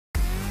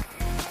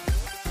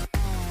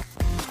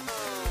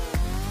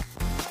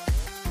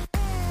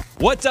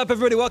What's up,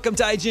 everybody? Welcome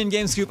to IGN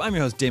Game Scoop. I'm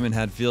your host, Damon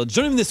Hadfield.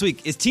 Joining me this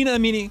week is Tina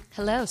Amini.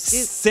 Hello,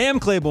 Scoop. Sam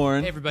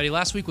Claiborne. Hey, everybody.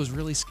 Last week was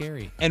really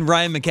scary. And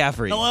Ryan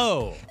McCaffrey.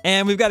 Hello.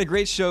 And we've got a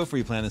great show for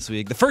you planned this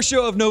week. The first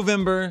show of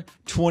November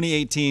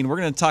 2018. We're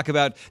going to talk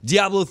about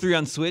Diablo 3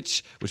 on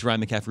Switch, which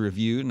Ryan McCaffrey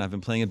reviewed, and I've been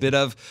playing a bit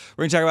of.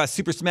 We're going to talk about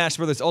Super Smash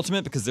Bros.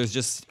 Ultimate because there's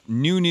just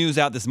new news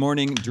out this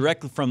morning,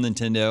 direct from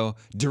Nintendo.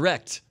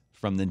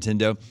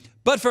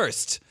 But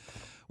first,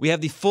 we have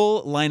the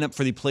full lineup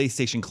for the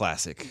PlayStation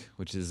Classic,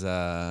 which is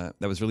that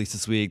was released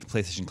this week. The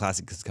PlayStation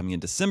Classic is coming in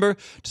December,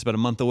 just about a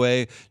month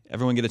away.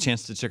 Everyone get a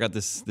chance to check out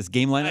this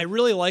game lineup. I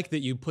really like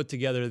that you put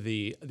together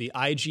the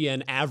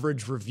IGN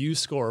average review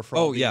score for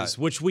all these,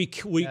 which we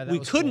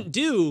couldn't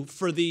do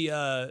for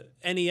the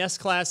NES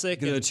Classic.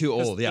 They're too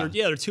old.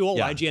 They're too old.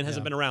 Yeah. IGN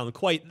hasn't been around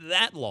quite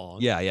that long.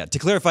 Yeah. To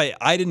clarify,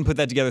 I didn't put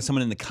that together.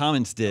 Someone in the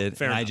comments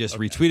did, and I just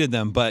retweeted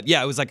them. But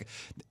yeah, it was like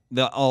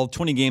all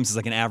 20 games is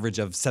like an average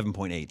of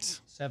 7.8.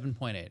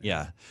 7.8.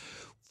 Yeah.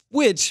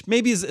 Which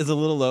maybe is a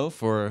little low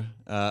for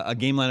a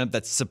game lineup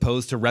that's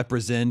supposed to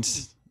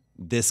represent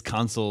this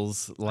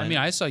console's lineup. I mean,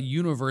 I saw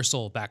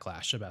universal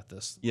backlash about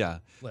this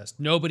list.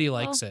 Nobody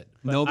likes it.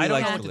 But nobody I don't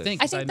likes know what the to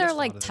think. I think they're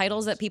like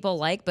titles that people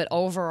like, but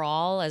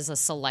overall, as a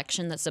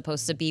selection that's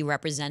supposed to be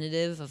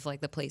representative of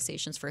like the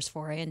PlayStation's first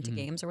foray into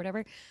games or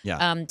whatever,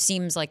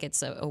 seems like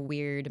it's a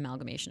weird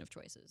amalgamation of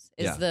choices.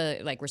 Is the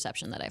like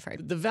reception that I've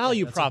heard. The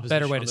value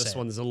proposition way on to this say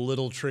one is a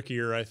little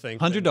trickier, I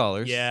think.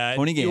 $100. Yeah,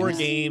 20 games. fewer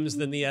games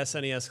than the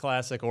SNES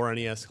Classic or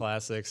NES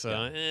Classic. So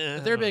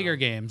But they're bigger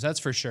games, that's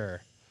for sure.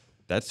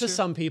 That's to true.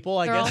 some people,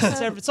 I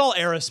guess it's all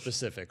era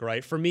specific,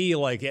 right? For me,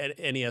 like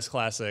NES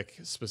Classic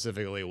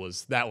specifically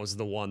was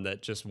the one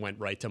that just went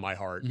right to my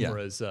heart.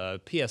 Whereas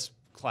PS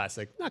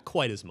Classic, not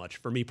quite as much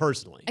for me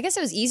personally. I guess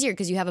it was easier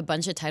because you have a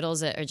bunch of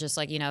titles that are just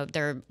like,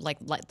 they're like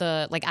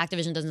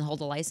Activision doesn't hold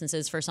the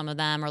licenses for some of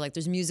them, or like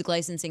there's music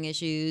licensing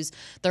issues.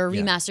 There are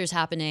remasters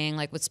happening,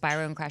 like with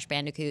Spyro and Crash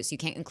Bandicoot, so you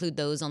can't include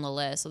those on the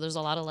list. So there's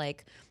a lot of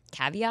like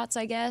caveats,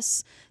 I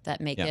guess,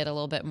 that make it a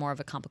little bit more of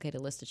a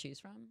complicated list to choose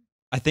from.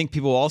 I think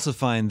people also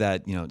find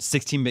that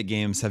 16-bit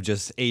games have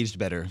just aged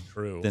better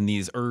than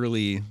these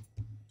early.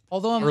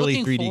 Although I'm early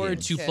looking 3D forward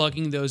games. to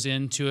plugging those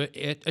into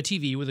a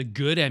TV with a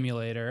good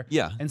emulator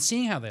and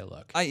seeing how they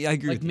look. I agree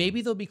Like with you.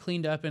 maybe they'll be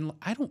cleaned up, and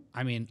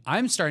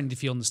I'm starting to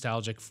feel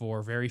nostalgic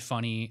for very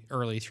funny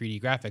early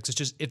 3D graphics. It's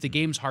just if the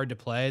game's hard to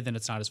play, then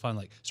it's not as fun.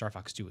 Like Star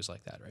Fox 2 was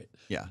like that, right?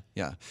 Yeah.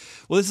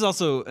 Well, this is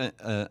also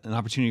an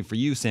opportunity for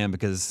you, Sam,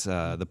 because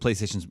the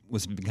PlayStation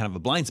was kind of a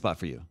blind spot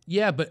for you.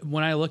 Yeah, but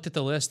when I looked at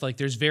the list, like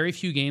there's very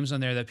few games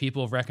on there that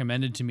people have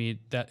recommended to me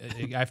that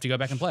I have to go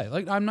back and play.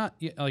 Like I'm not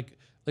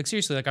like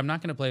seriously, like I'm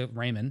not going to play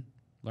Rayman.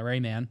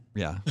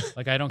 Yeah.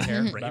 Like I don't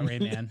care about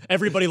Rayman.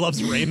 Everybody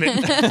loves Rayman.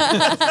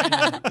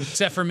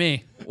 Except for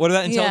me. What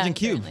about Intelligent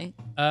Cube? Apparently.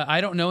 I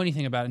don't know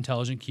anything about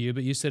Intelligent Cube,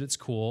 but you said it's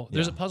cool.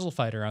 There's a Puzzle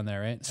Fighter on there,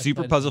 right?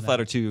 Super Puzzle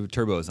Fighter 2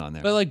 Turbo's on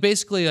there. But like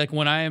basically, like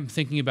when I am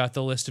thinking about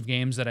the list of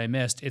games that I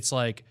missed, it's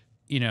like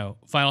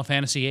Final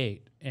Fantasy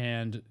VIII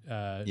and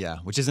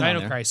which isn't on Dino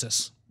there.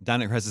 Crisis.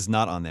 Dino Crisis is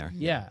not on there.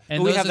 Yeah, But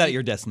we have that at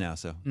your desk now,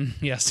 so.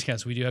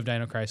 Yes, we do have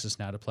Dino Crisis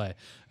now to play.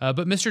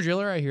 But Mr.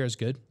 Driller, I hear, is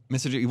good.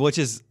 Which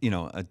is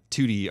a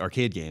 2D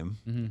arcade game.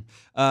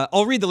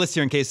 I'll read the list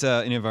here in case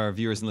any of our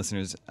viewers and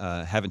listeners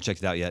haven't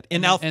checked it out yet.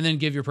 And then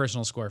give your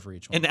personal score for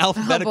each one. In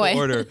alphabetical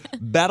order: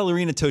 Battle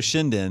Arena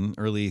Toshinden,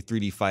 early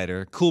 3D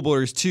fighter; Cool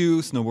Borders 2,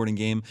 snowboarding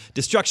game;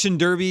 Destruction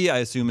Derby. I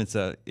assume it's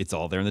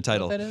all there in the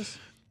title. What that is?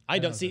 I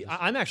don't see.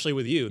 I'm actually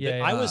with you.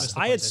 Yeah,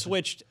 I had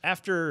switched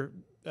after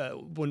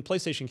when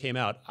PlayStation came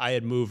out. I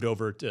had moved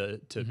over to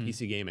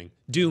PC gaming.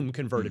 Doom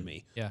converted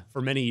me.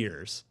 For many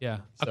years. Yeah.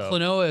 So.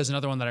 Klonoa is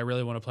another one that I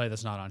really want to play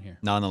that's not on here.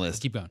 Not on the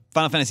list. Keep going.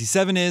 Final Fantasy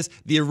VII is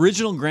the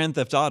original Grand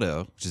Theft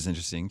Auto, which is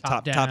interesting.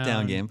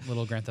 Top-down game.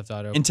 Little Grand Theft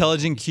Auto.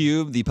 Intelligent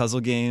Cube, the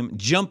puzzle game.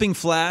 Jumping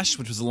Flash,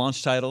 which was a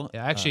launch title.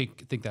 Yeah, I actually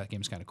think that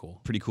game's kind of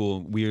cool. Pretty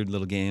cool, weird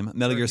little game.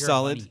 Metal Gear You're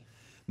Solid. funny.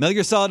 Metal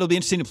Gear Solid will be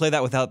interesting to play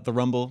that without the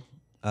rumble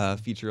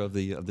feature of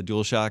the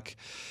DualShock.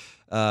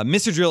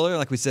 Mr. Driller,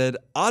 like we said.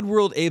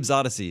 Oddworld Abe's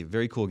Odyssey,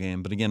 very cool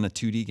game, but again, a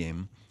 2D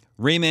game.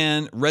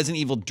 Rayman, Resident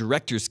Evil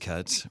Director's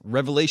Cut,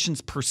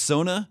 Revelations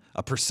Persona,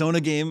 a Persona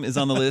game is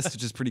on the list,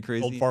 which is pretty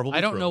crazy. I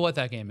don't know what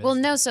that game is. Well,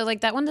 no, so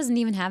like that one doesn't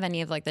even have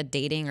any of like the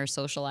dating or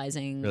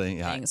socializing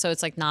thing. So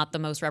it's like not the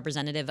most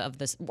representative of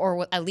this,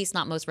 or at least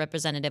not most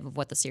representative of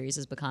what the series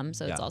has become.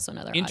 So it's also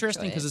another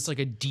interesting because it's like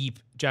a deep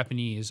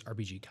Japanese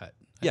RPG cut.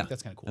 I think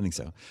that's kind of cool. I think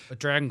so. But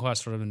Dragon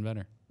Quest would have been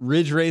better.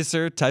 Ridge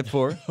Racer Type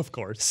 4. Of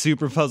course.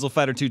 Super Puzzle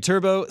Fighter 2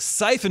 Turbo,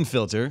 Siphon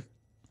Filter.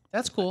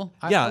 That's cool.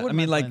 I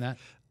mean, like, that.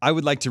 I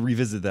would like to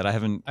revisit that.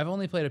 I've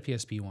only played a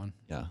PSP one.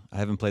 Yeah, I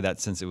haven't played that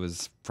since it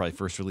was probably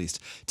first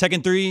released.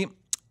 Tekken 3,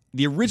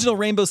 the original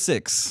Rainbow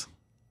Six.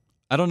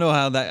 I don't know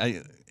how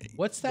that.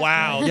 What's that?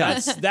 Wow, game?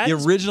 that's The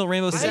original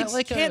Rainbow I Six.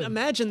 like can't a-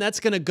 imagine that's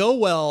going to go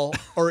well,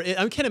 or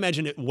I can't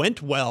imagine it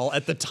went well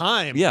at the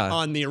time. Yeah.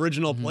 On the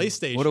original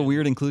PlayStation. What a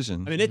weird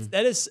inclusion. I mean,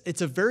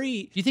 it's a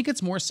very. Do you think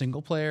it's more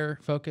single player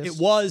focused? It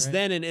was right?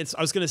 then, and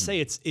I was going to say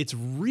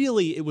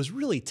it was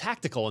really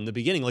tactical in the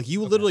beginning. Like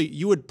you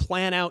you would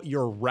plan out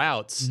your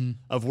routes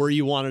of where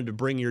you wanted to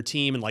bring your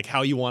team and like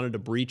how you wanted to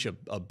breach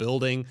a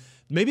building.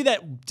 Maybe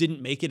that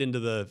didn't make it into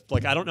the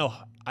I don't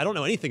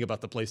know anything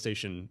about the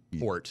PlayStation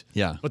port.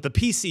 Yeah. But the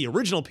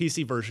original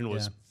PC version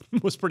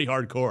was pretty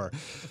hardcore. A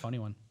funny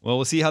one. Well,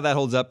 we'll see how that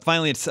holds up.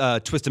 Finally, it's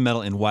Twisted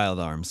Metal and Wild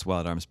Arms.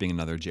 Wild Arms being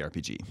another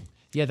JRPG.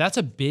 Yeah, that's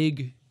a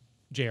big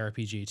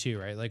JRPG too,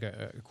 right? Like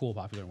a cool,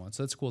 popular one.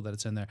 So that's cool that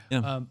it's in there.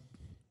 Yeah.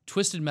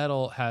 Twisted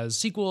Metal has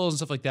sequels and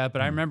stuff like that,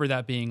 but I remember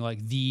that being like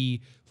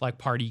the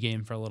party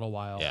game for a little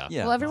while. Yeah.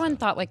 Yeah. Well, everyone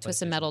thought like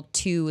Twisted Metal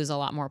 2 was a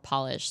lot more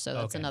polished, so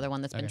that's Okay. another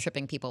one that's been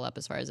tripping people up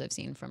as far as I've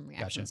seen from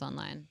reactions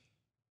online.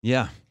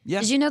 Yeah.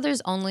 Yeah. Did you know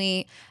there's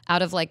only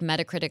out of like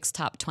Metacritic's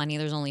top 20,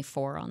 there's only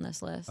 4 on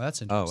this list? Oh,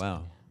 that's Oh, interesting.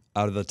 wow.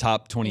 Out of the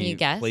top 20 you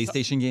guess?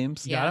 PlayStation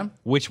games? You got him?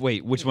 Which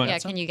one? Yeah,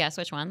 can you guess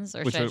which ones?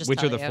 Or Which should I are, just which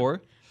tell are the you?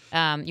 4?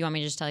 You want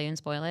me to just tell you and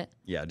spoil it?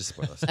 Yeah, just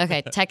spoil us.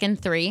 Okay, Tekken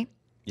 3,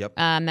 Yep.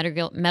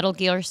 Metal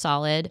Gear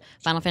Solid,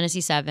 Final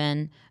Fantasy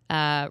 7,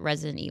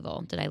 Resident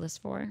Evil. Did I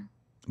list 4?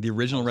 The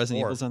original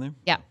Resident 4. Evil's on there?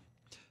 Yeah.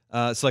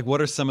 So, like, what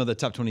are some of the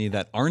top 20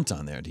 that aren't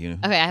on there? Do you know?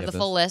 Okay, I have the those?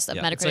 full list of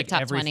Yeah. Metacritic It's like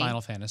top every 20.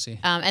 Final Fantasy.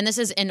 And this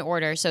is in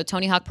order. So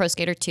Tony Hawk Pro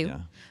Skater 2,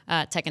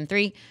 Tekken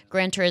 3,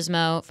 Gran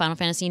Turismo, Final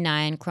Fantasy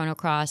 9, Chrono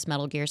Cross,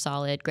 Metal Gear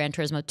Solid, Gran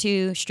Turismo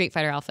 2, Street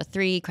Fighter Alpha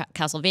 3,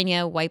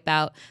 Castlevania,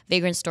 Wipeout,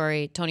 Vagrant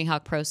Story, Tony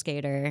Hawk Pro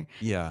Skater,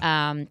 Yeah.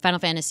 Final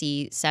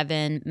Fantasy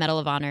 7, Medal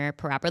of Honor,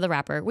 Parappa the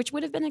Rapper, which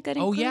would have been a good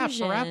Oh yeah,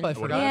 inclusion. Parappa. I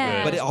forgot. Yeah.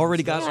 about But it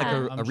already got like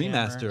Yeah. a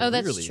remaster. Oh,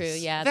 that's re-release. true.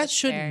 Yeah, That that's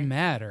shouldn't fair.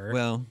 matter.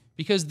 Well,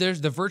 because there's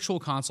the Virtual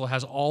Console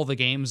has all the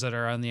games that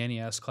are on the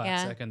NES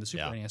Classic and the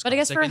Super NES Classic. But I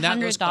guess for and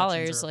those collections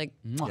 $100, are- like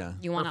Yeah.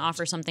 you want to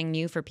offer something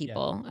new for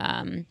people.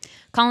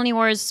 Colony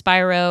Wars,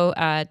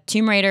 Spyro,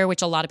 Tomb Raider,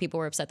 which a lot of people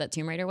were upset that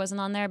Tomb Raider wasn't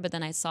on there, but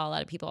then I saw a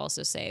lot of people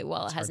also say,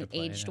 well, it hasn't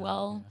play aged now.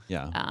 well.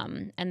 yeah.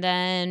 And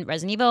then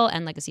Resident Evil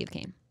and Legacy of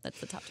Kain. That's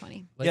the top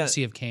 20.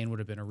 Legacy of Kain would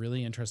have been a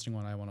really interesting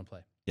one I want to play.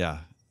 Yeah.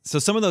 So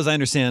some of those I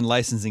understand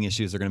licensing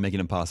issues are going to make it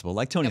impossible,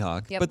 like Tony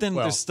Hawk. Yep. But then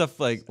Well, there's stuff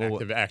like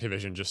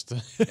Activision just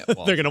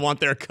well. they're going to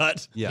want their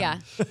cut. yeah.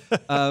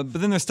 But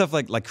then there's stuff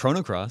like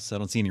Chrono Cross. I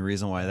don't see any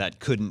reason why that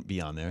couldn't be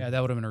on there. Yeah, that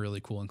would have been a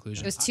really cool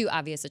inclusion. It was too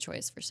obvious a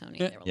choice for Sony.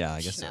 They were Yeah, like,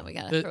 I guess no, so. we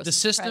gotta throw The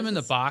some system in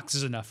the surprises. box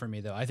is enough for me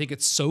though. I think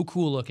it's so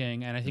cool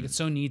looking, and I think it's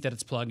so neat that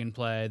it's plug and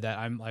play that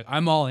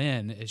I'm all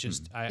in. It's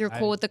just You're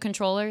cool with the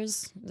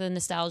controllers? The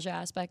nostalgia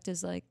aspect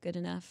is like good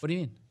enough? What do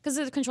you mean? Because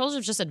the controllers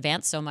have just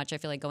advanced so much, I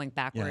feel like going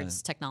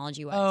backwards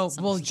technology-wise. Oh, is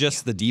well, something-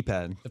 Just the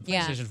D-pad. The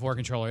Yeah. PlayStation 4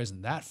 controller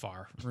isn't that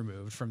far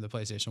removed from the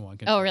PlayStation 1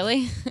 controller. Oh,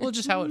 really? Well,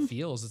 just how it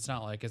feels. It's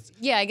not like it's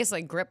Yeah, I guess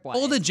like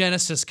grip-wise. the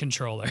Genesis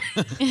controller.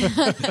 You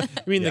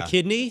mean the Yeah.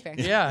 kidney?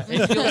 Yeah,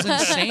 it feels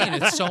insane.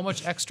 It's so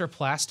much extra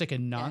plastic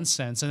and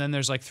nonsense. And then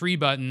there's like 3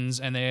 buttons,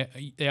 and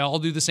they all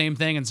do the same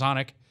thing in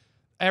Sonic.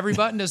 Every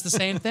button does the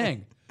same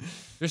thing.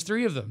 There's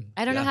 3 of them.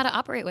 I don't know how to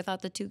operate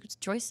without the 2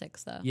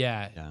 joysticks, though.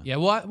 Yeah.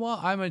 Well,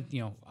 I'm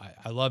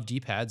I love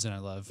D-pads and I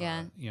love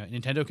Yeah.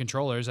 Nintendo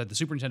controllers. The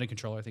Super Nintendo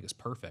controller I think is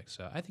perfect,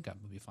 so I think I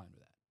would be fine with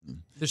that.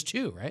 There's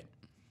 2, right?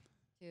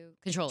 2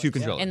 controllers. 2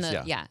 controllers, In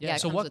the, yeah. yeah.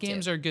 So what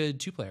games are good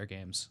 2-player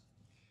games?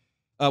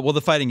 Well,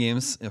 the fighting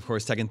games, of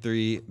course, Tekken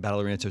 3,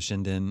 Battle Arena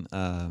Toshinden.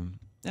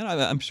 And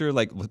I'm sure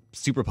like with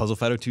Super Puzzle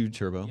Fighter 2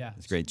 Turbo. Yeah,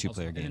 It's a great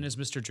 2-player And game. is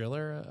Mr.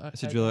 Driller?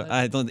 It's a driller.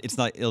 I don't. It's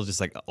not. It'll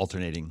just like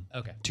alternating.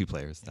 Okay. 2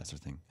 players, that sort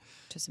of thing.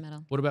 Twisted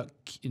Metal? What about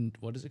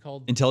what is it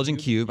called? Intelligent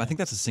Cube. I think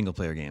that's a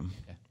single-player game.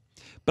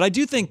 But I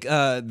do think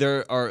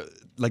there are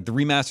like the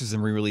remasters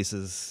and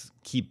re-releases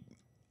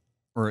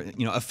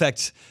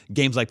affect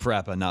games like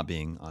Parappa not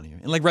being on here,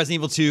 and like Resident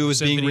Evil 2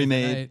 is being Symphony of the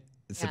remade. Night.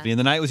 Symphony of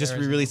the Night was just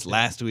Resident re-released Evil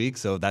last week,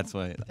 so that's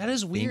why. That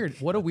is weird.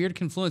 What a weird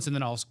confluence. And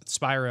then also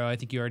Spyro, I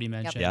think you already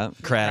mentioned. Yeah,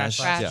 Crash.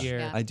 last Yeah.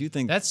 year. I do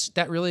think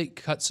That really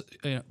cuts.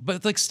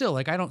 But like still,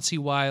 like I don't see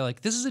why.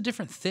 Like this is a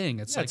different thing.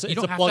 It's like it's you a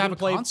don't have to plug have and a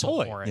play console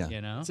toy. for it. Yeah.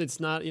 You know. It's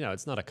not,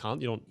 it's not a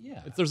con. You don't.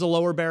 Yeah. If there's a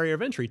lower barrier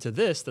of entry to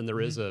this than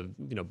there is a,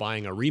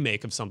 buying a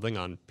remake of something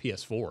on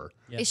PS4.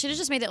 They should have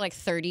just made it like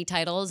 30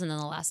 titles, and then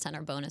the last 10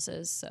 are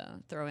bonuses. So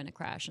throw in a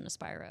Crash and a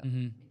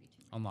Spyro.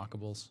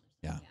 Unlockables.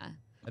 yeah. Yeah.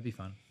 That'd be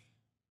fun.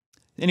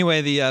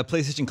 Anyway, the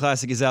PlayStation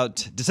Classic is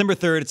out December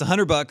 3rd. It's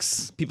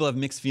 $100. People have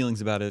mixed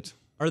feelings about it.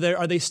 Are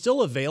they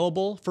still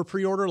available for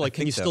pre-order? Like,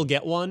 can think you so. still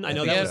get one? I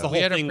know that was the we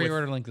whole had thing. a with-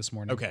 pre-order link this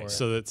morning. Okay, for it.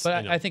 so that's,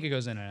 But I think it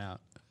goes in and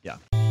out. Yeah.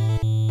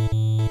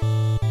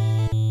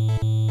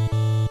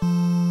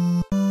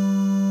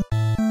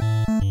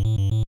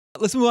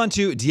 Let's move on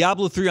to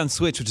Diablo 3 on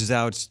Switch, which is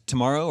out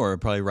tomorrow, or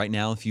probably right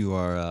now if you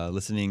are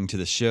listening to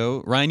the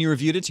show. Ryan, you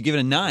reviewed it. You give it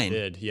a 9.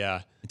 did,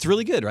 yeah. It's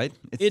really good, right?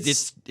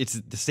 It's- It's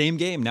the same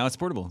game. Now it's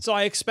portable. So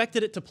I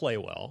expected it to play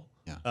well.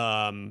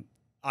 Yeah.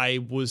 I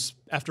was,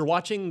 after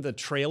watching the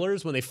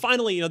trailers, when they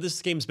finally,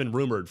 this game's been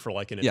rumored for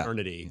like an Yeah.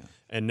 eternity,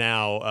 and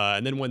now,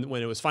 and then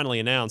when it was finally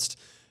announced,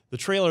 the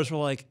trailers were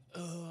like,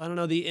 oh, I don't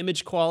know, the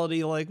image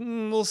quality, like,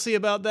 we'll see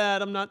about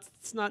that.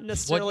 It's not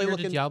necessarily What year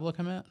looking. did Diablo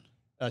come out?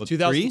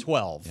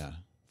 2012. Yeah.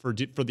 For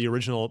the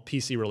original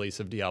PC release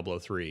of Diablo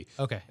 3.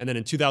 Okay. And then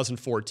in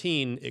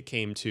 2014, it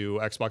came to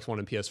Xbox One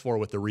and PS4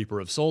 with the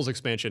Reaper of Souls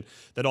expansion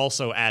that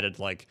also added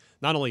like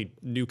not only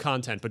new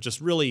content, but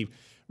just really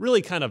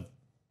kind of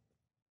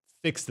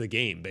fixed the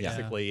game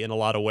basically in a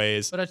lot of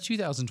ways. But a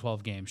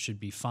 2012 game should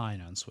be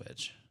fine on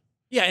Switch.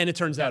 Yeah, and it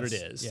turns out it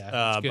is.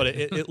 Yeah, but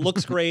it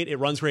looks great. It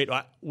runs great.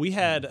 We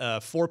had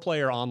a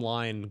 4-player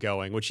online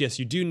going, which, yes,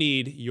 you do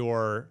need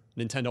your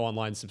Nintendo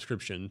Online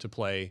subscription to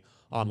play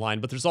online,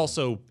 but there's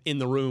also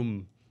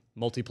in-the-room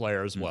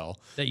multiplayer as well.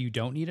 That you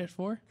don't need it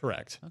for?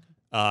 Correct.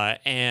 Okay.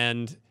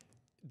 And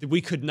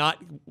we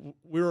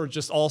were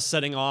just all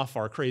setting off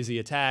our crazy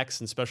attacks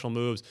and special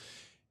moves.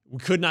 We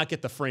could not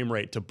get the frame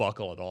rate to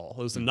buckle at all.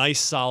 It was a nice,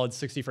 solid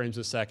 60 frames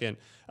a second.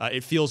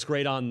 It feels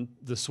great on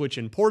the Switch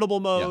in portable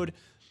mode. Yeah.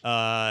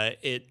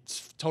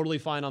 It's totally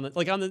fine on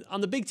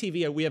the big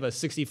TV. We have a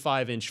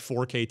 65-inch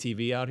 4K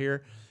TV out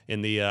here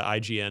in the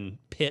IGN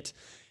pit,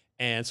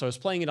 and so I was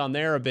playing it on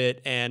there a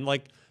bit, and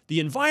like the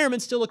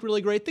environments still look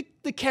really great.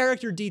 The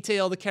character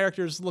detail, the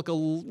characters look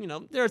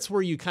that's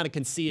where you kind of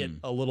can see it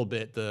a little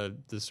bit. The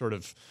sort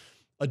of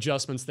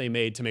adjustments they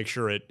made to make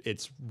sure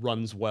it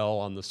runs well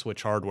on the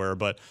Switch hardware,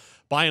 but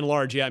by and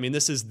large, yeah, I mean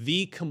this is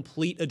the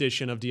complete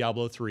edition of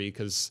Diablo 3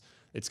 because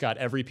it's got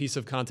every piece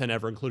of content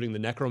ever, including the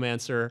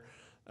Necromancer.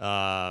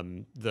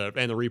 And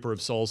the Reaper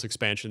of Souls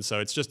expansion. So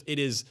it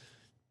is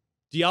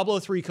Diablo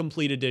 3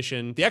 Complete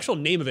Edition. The actual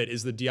name of it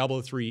is the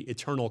Diablo 3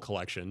 Eternal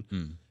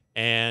Collection.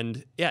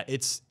 And yeah,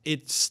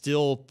 it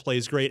still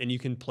plays great, and you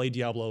can play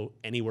Diablo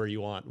anywhere you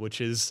want,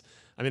 which is,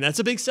 I mean, that's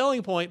a big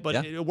selling point,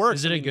 but it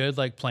works. Is it a good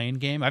like playing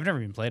game? I've never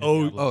even played it.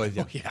 Diablo.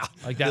 Yeah.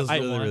 Like that's the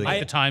one. really Like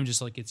good. the time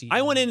just like gets eaten.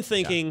 I went in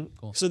thinking,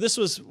 cool. so this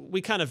was,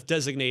 we kind of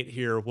designate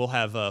here, we'll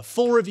have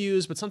full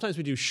reviews, but sometimes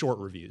we do short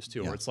reviews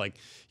too, where it's like,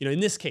 in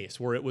this case,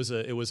 where it was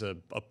a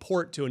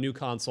port to a new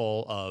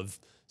console of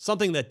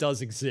something that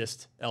does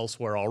exist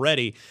elsewhere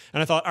already.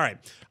 And I thought, all right,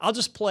 I'm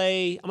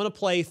going to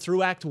play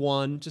through Act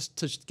 1 just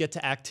to get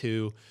to Act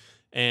 2.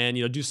 And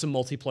do some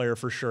multiplayer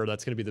for sure.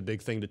 That's going to be the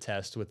big thing to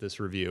test with this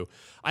review.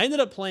 I ended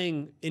up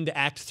playing into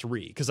Act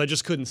 3 because I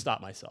just couldn't stop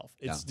myself.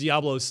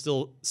 Diablo is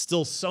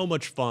still so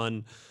much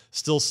fun,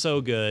 still so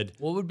good.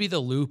 What would be the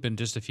loop in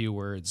just a few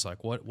words?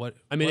 Like what?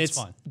 I mean, it's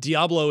fun?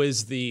 Diablo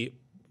is I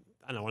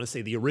don't want to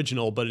say the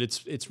original, but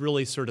it's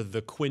really sort of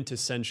the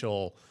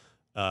quintessential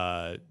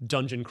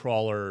dungeon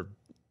crawler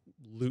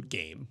loot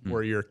game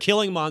where you're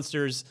killing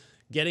monsters,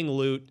 getting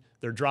loot,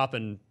 they're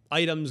dropping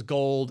items,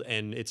 gold,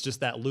 and it's just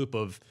that loop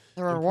of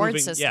the reward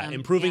system. Yeah,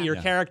 improving your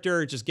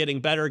character, just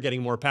getting better,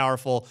 getting more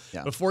powerful.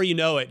 Yeah. Before you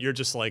know it,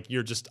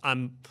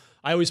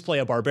 I always play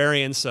a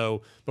barbarian,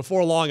 so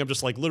before long I'm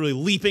just like literally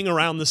leaping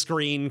around the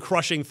screen,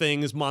 crushing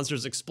things,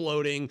 monsters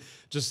exploding.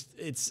 Just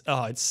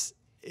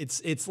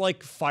it's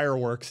like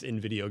fireworks in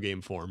video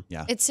game form.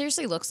 Yeah, it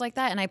seriously looks like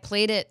that. And I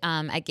played it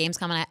at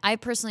Gamescom, and I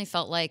personally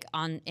felt like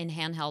in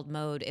handheld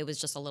mode it was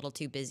just a little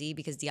too busy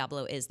because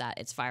Diablo is that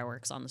it's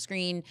fireworks on the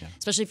screen,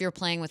 especially if you're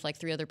playing with like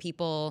 3 other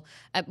people.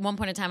 At one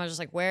point in time, I was just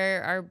like,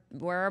 where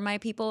are my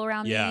people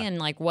around me, and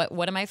like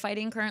what am I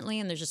fighting currently?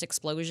 And there's just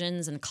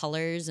explosions and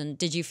colors. And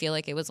did you feel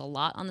like it was a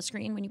lot on the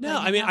screen when you played? No,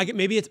 I mean,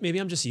 maybe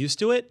I'm just used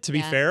to it. To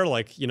be fair,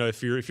 like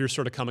if you're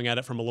sort of coming at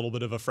it from a little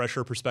bit of a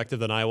fresher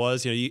perspective than I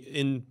was,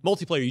 in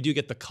multiplayer you do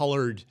get the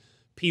colored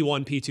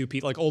P1, P2,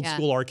 P like old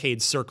school arcade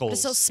circles. But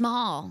it's so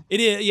small. It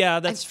is, yeah,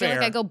 that's fair. I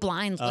feel like I go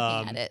blind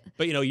looking at it.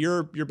 But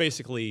you're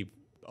basically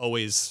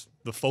always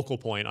the focal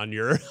point on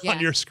your on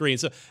your screen,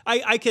 so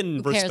I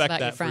can respect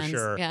that for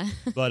sure. Yeah.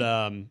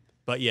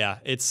 But yeah,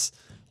 it's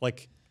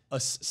like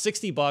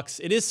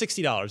 $60. It is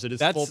 $60. It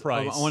is full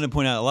price. I want to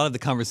point out a lot of the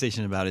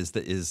conversation about is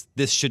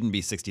this shouldn't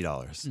be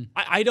 $60.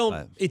 I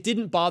don't. It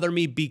didn't bother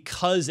me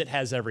because it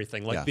has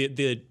everything. Like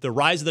the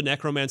Rise of the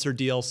Necromancer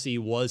DLC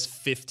was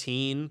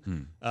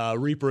 $15.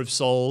 Reaper of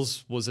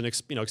Souls was an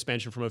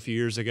expansion from a few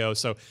years ago.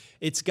 So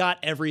it's got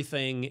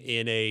everything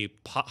in a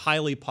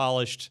highly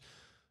polished,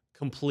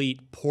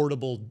 complete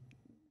portable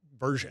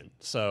version.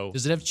 So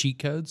does it have cheat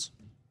codes?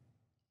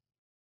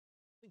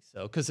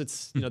 So, because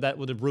it's that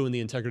would have ruined the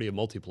integrity of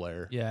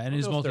multiplayer. Yeah, and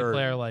is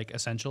multiplayer like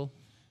essential?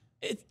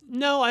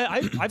 No,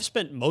 I've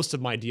spent most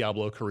of my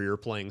Diablo career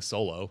playing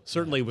solo.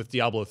 Certainly with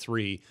Diablo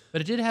 3.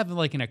 But it did have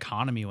like an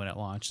economy when it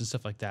launched and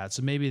stuff like that.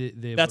 So maybe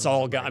they that's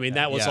all. I mean,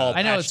 that was all.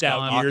 I know it's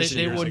gone.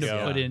 They wouldn't ago.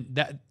 have put in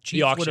that.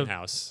 The auction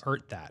house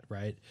hurt that,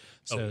 right?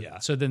 So, yeah.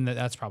 So then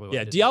that's probably what.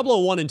 Yeah, Diablo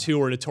 1 and 2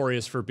 were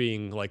notorious for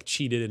being like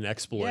cheated and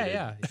exploited.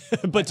 Yeah.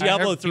 But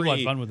Diablo 3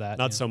 had fun with that.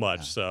 Not so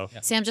much. So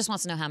Sam just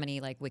wants to know how many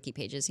like wiki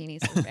pages he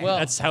needs. To well,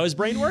 that's how his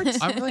brain works.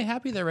 I'm really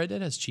happy that Red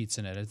Dead has cheats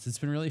in it. It's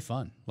been really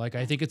fun. Like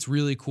I think it's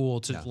really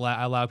cool to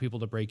allow people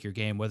to break your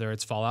game, whether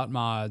it's Fallout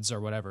mods or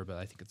whatever. But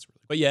I think it's really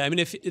cool. But yeah, I mean,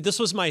 if this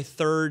was my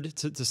third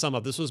to sum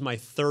up, this was my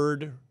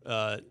third.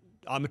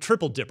 I'm a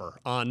triple dipper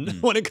on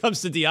when it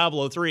comes to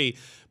Diablo 3.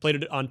 Played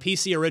it on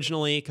PC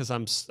originally because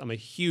I'm a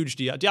huge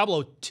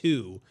Diablo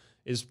 2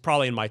 is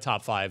probably in my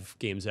top 5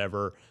 games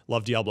ever.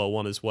 Love Diablo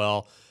 1 as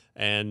well.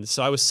 And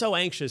so I was so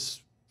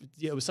anxious.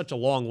 It was such a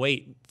long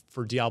wait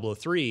for Diablo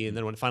 3. And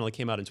then when it finally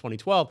came out in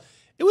 2012,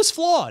 it was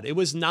flawed. It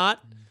was not.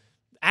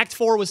 Act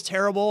 4 was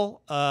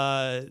terrible.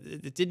 There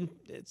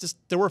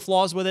were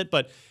flaws with it.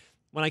 But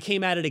when I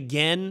came at it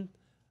again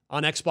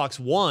on Xbox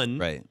One,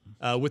 Right.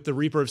 With the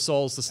Reaper of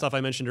Souls, the stuff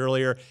I mentioned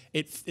earlier,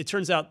 it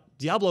turns out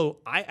Diablo,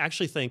 I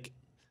actually think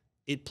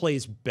it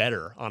plays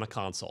better on a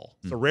console.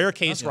 It's a rare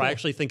case where I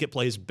actually think it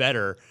plays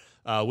better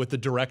with the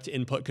direct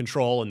input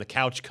control and the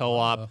couch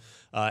co-op.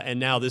 And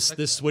now this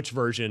Switch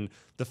version,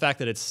 the fact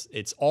that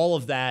it's all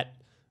of that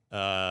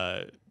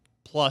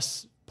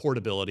plus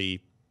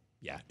portability,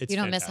 yeah, it's You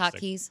don't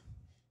fantastic. miss hotkeys?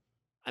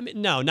 I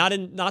mean, no,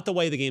 not the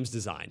way the game's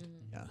designed.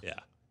 Yeah.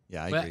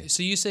 Yeah, I But, agree.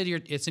 so you said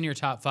it's in your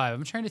top 5.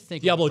 I'm trying to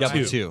think. Diablo of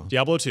 2. 2.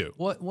 Diablo 2.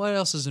 What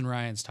else is in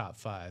Ryan's top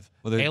 5?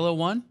 Well, there- Halo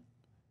 1?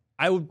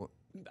 I would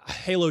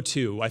Halo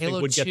 2, I think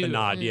Halo would get the 2.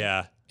 nod,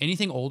 yeah.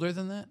 Anything older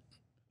than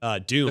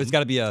that? Doom. There's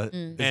got to be a. There's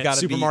and got to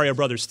Super be Mario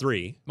Brothers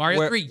 3. Mario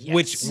where- 3,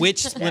 yes.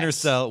 Which Splinter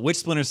Cell? Which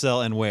Splinter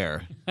Cell and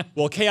where?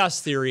 Well,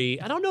 Chaos Theory,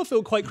 I don't know if it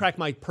would quite crack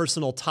my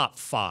personal top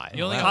 5.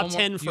 You only got top one more,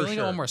 10 you for only got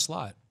sure. one more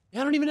slot.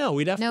 I don't even know.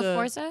 We'd have No to.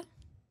 Forza?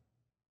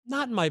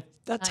 Not in my.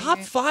 That Not top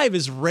your- 5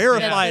 is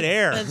rarefied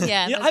air. that's-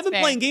 yeah, You know, that's I've been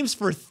fair. playing games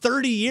for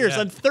 30 years. Yeah.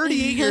 I'm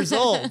 38 years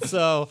old.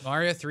 So,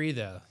 Mario 3,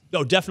 though.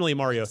 no, definitely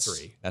Mario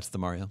 3. That's the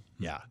Mario.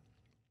 Yeah.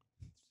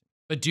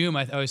 But Doom,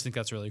 I always think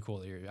that's really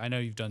cool. I know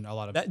you've done a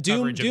lot of That Doom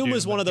coverage of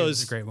was one but of Doom's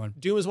those a great one.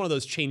 Doom was one of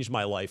those changed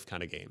my life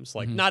kind of games.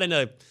 Like not in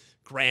a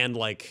grand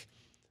like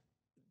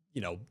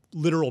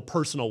literal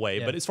personal way,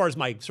 Yeah. but as far as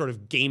my sort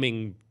of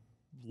gaming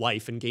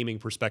life and gaming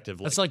perspective,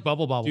 That's like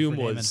Bubble Bobble Doom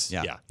for Damon. was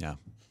Yeah.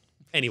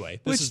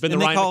 Anyway, this Which- has been the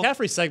and they Ryan call-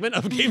 McCaffrey segment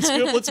of Game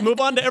Scoop. Let's move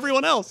on to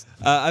everyone else.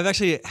 I've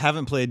actually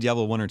haven't played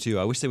Diablo 1 or 2.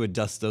 I wish they would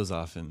dust those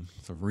off and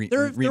sort of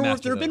There have been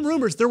remaster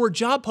rumors. There were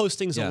job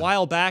postings Yeah. a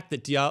while back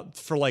that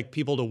for like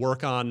people to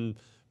work on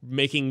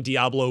making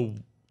Diablo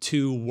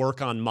 2 work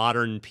on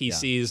modern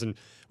PCs, and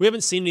we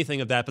haven't seen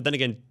anything of that. But then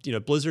again,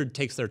 Blizzard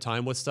takes their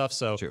time with stuff,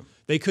 so True.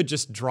 they could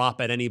just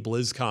drop at any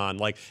BlizzCon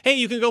like, "Hey,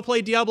 you can go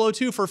play Diablo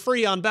 2 for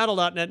free on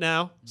Battle.net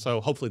now."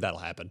 So hopefully that'll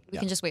happen. We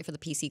can just wait for the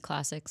PC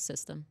Classics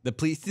system. The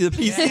PC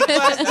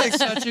Classic. That's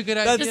such a good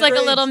idea. Just like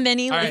a little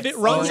mini. All like, right. If it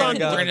runs Oh my on,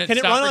 God. We're gonna can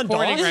it stop run on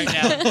recording DOS? right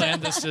now and plan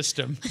the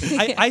system.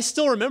 I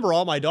still remember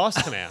all my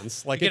DOS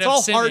commands. Like You it's could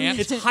have all hard.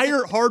 Synapse. It's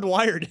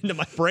hardwired into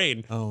my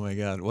brain. Oh my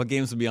God! What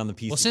games would be on the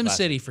PC? Well,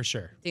 SimCity for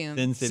sure. Doom.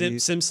 Sin City.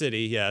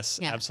 SimCity, yes,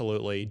 Yeah.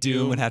 absolutely.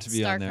 Doom would have to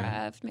be on there.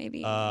 StarCraft,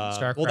 maybe.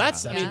 StarCraft. Well,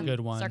 that's that's I a mean, good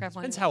one. StarCraft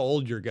 1. depends how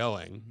old you're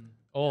going.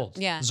 Old.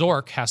 Yeah.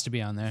 Zork has to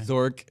be on there.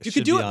 Zork. You should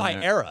could do be it on by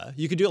there. era.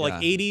 You could do it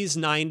like Yeah. 80s,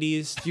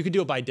 90s. You could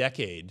do it by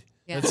decade.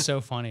 Yeah. That's so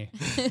funny.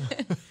 That'd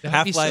be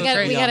Half-Life. so we gotta,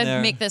 great. we on gotta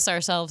there. make this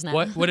ourselves now.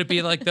 What would it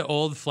be like the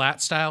old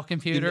flat style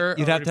computer?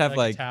 You'd or have would to it have, be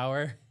like- a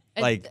tower.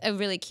 like- a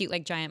really cute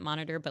like giant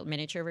monitor but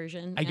miniature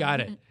version. I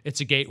got it.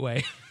 It's a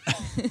gateway.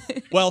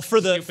 Well,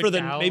 for the Stupid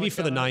cow maybe would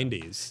for the go on.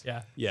 90s.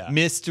 Yeah. Yeah.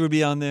 Mist would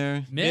be on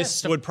there.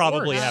 Mist of would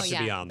probably course. have Oh, to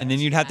be yeah. on there. And then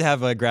you'd have to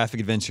have a graphic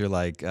adventure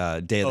like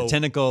Day of the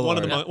Tentacle. One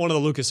of or- the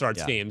LucasArts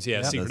Yeah. games,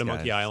 yeah, Secret those of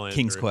Monkey guys. Island,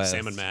 King's or Quest.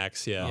 Sam and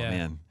Max, yeah. Oh Yeah.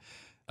 man.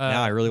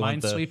 Now I really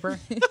want the Minesweeper.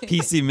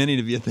 PC Mini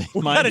to be a thing.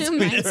 gotta do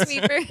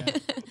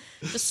Minesweeper.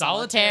 Just Solitaire.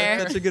 solitaire.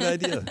 That's a good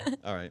idea.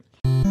 All right.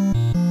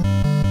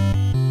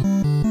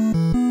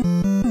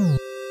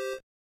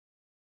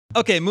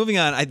 Okay, moving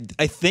on.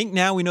 I think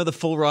now we know the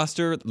full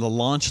roster, the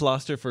launch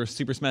roster for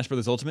Super Smash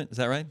Bros. Ultimate. Is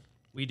that right?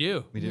 We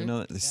do. We do know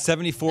that. There's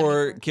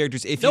 74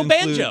 characters. If No you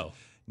include- Banjo.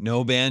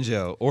 No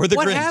Banjo. Or the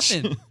What Grinch.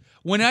 happened?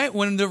 When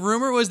the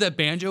rumor was that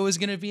Banjo was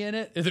going to be in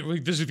it,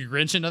 this is the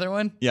Grinch, another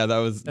one. Yeah, that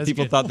was.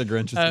 people good. thought the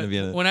Grinch was going to be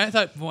in it. When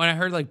I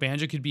heard like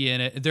Banjo could be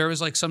in it, there was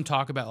like some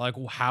talk about like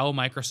how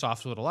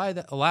Microsoft would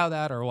allow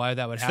that or why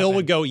that would happen. Phil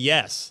would go,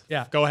 yes.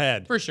 Yeah. Go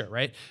ahead. For sure,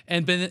 right?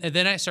 And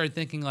then I started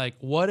thinking like,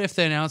 what if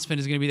the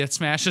announcement is going to be that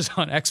Smash is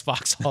on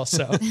Xbox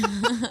also?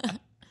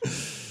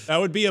 That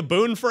would be a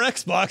boon for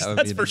Xbox, That would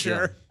that's be a for big deal.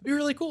 sure. It'd be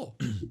really cool.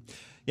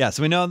 Yeah,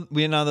 so we know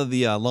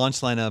the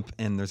launch lineup,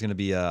 and there's going to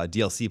be a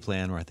DLC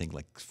plan where I think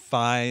like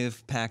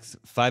 5 packs,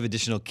 5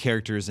 additional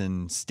characters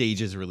and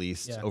stages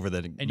released Yeah. over the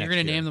And next you're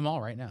going to year. name them all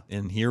right now.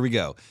 And here we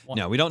go.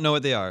 No, we don't know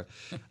what they are.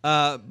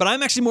 But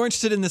I'm actually more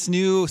interested in this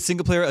new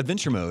single-player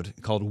adventure mode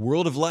called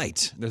World of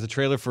Light. There's a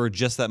trailer for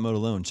just that mode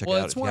alone. Check it Well,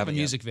 out it's if you more of a haven't yet.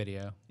 music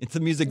video. It's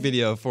a music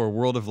video for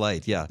World of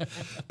Light, yeah.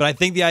 But I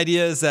think the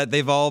idea is that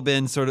they've all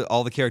been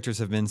all the characters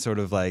have been sort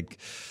of like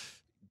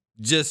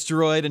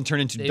destroyed and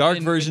turned into They've dark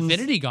been versions.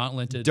 Infinity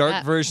Gauntleted. Dark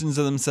Yeah. versions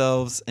of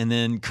themselves, and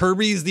then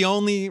Kirby's the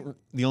only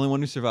one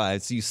who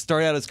survives. So you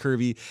start out as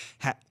Kirby.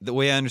 The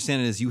way I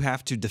understand it is you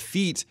have to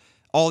defeat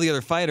all the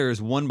other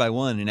fighters one by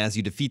one, and as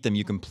you defeat them,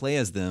 you can play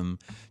as them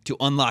to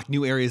unlock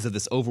new areas of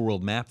this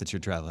overworld map that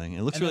you're traveling.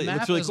 It looks And really, the it map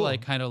looks really is cool.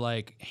 like kind of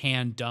like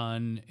hand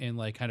done in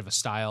like kind of a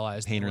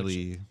stylized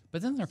Painterly.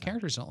 But then their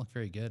characters don't look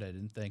very good. I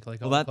didn't think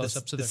like all Well, the that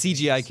close-ups the of their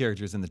CGI faces.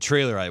 characters in the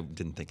trailer I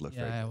didn't think looked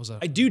very Yeah, good. it was a.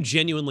 I do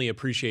genuinely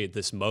appreciate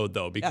this mode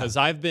though, because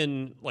I've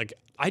been like,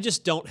 I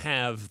just don't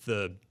have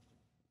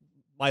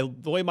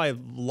the way my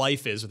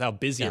life is with how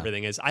busy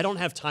everything is, I don't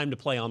have time to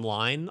play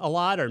online a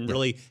lot or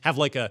really have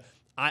like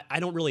I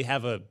don't really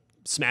have a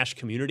Smash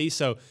community.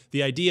 So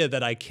the idea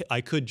that I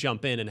could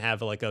jump in and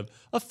have like a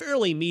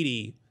fairly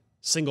meaty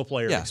single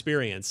player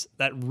experience,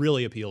 that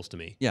really appeals to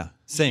me. Yeah, Did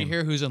same. you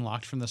hear who's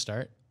unlocked from the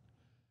start?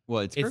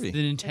 Well, it's It's Kirby.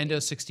 the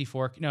Nintendo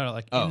 64. No,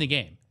 like in the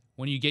game.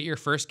 When you get your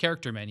first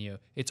character menu,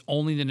 it's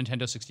only the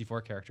Nintendo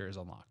 64 character is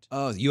unlocked.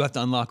 Oh, you have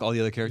to unlock all the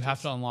other You characters?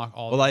 have to unlock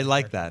all. Well, the I other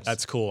like characters. that.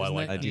 That's cool. Isn't I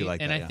like that that. I do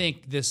like and that, I yeah.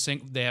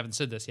 think they haven't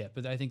said this yet,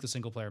 but I think the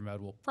single player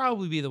mode will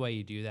probably be the way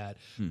you do that.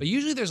 Hmm. But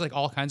usually there's like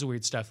all kinds of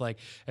weird stuff. Like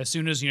as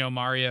soon as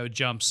Mario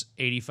jumps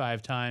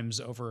 85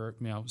 times over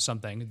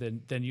something,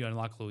 then you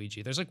unlock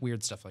Luigi. There's like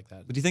weird stuff like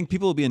that. But do you think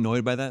people will be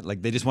annoyed by that?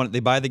 Like they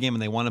buy the game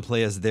and they want to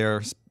play as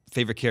their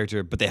favorite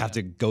character, but they have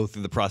to go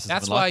through the process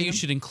That's of why unlocking you them?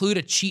 should include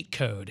a cheat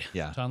code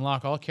Yeah. to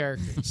unlock all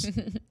characters.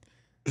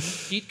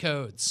 Cheat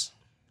codes.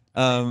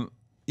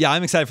 Yeah,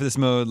 I'm excited for this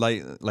mode.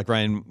 Like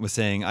Ryan was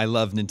saying, I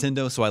love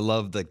Nintendo, so I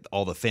love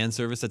all the fan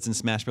service that's in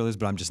Smash Brothers,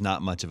 but I'm just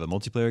not much of a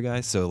multiplayer guy.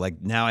 So like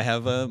now I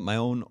have my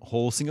own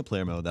whole single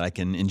player mode that I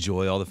can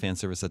enjoy all the fan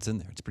service that's in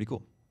there. It's pretty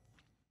cool.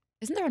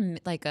 Isn't there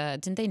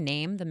didn't they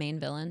name the main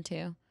villain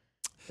too?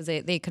 Because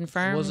they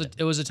confirmed.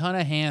 It was a ton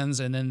of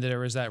hands, and then there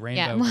was that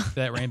rainbow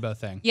that rainbow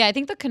thing. Yeah, I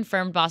think the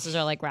confirmed bosses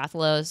are like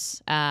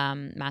Rathalos,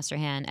 Master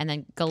Hand, and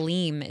then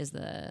Galeem is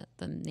the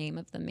name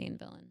of the main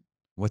villain.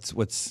 What's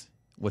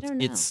don't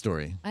know. its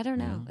story? I don't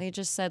know. They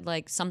just said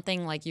like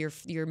something like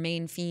your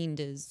main fiend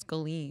is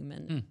Galeem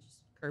and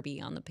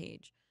Kirby on the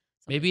page.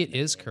 Maybe it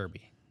is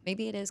Kirby.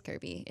 Maybe it is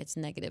Kirby. It's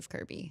negative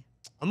Kirby.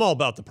 I'm all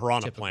about the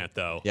Piranha Plant,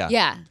 though. Yeah.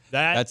 Yeah.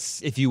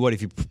 That's if you buy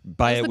That's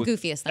it the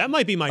goofiest thing. That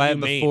might be my buy new it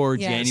main. before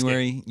Yeah.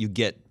 January, you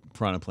get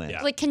Piranha Plant.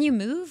 Yeah. Like, can you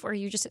move, or are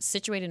you just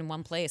situated in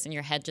one place and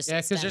your head just? Yeah,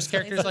 because there's extends?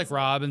 characters like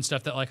Rob and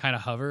stuff that like kind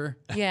of hover.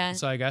 Yeah.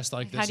 So I guess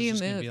like this How do you is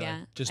just gonna move? be, like,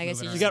 Yeah. just I guess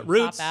you moving just around. got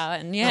roots. pop out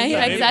and yeah, maybe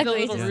the exactly.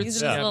 little Just roots use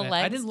stuff. his little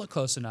I legs. didn't look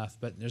close enough,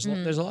 but there's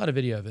a lot of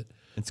video of it.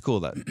 It's cool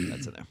that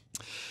that's in there.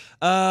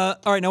 All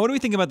right, now what do we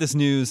think about this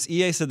news?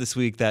 EA said this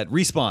week that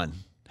Respawn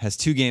has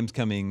 2 games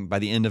coming by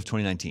the end of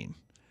 2019.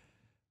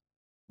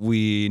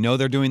 We know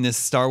they're doing this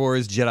Star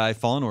Wars Jedi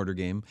Fallen Order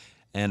game,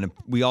 and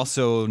we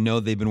also know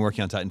they've been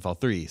working on Titanfall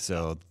 3,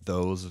 so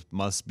those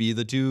must be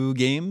the 2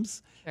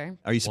 games. Sure.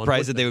 Are you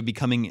surprised that they would be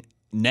coming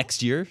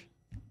next year?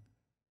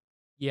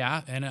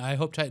 Yeah, and I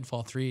hope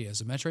Titanfall 3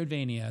 is a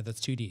Metroidvania that's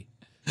 2D.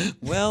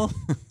 Well,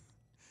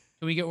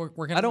 Can we get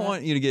working? I don't on that?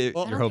 want you to get I your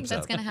don't think hopes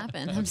that's up. gonna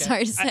happen. I'm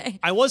sorry to say.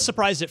 I was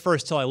surprised at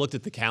first till I looked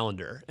at the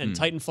calendar, and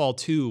Titanfall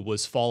 2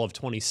 was fall of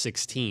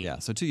 2016. Yeah,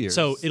 so 2 years.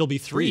 So it'll be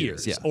 3 3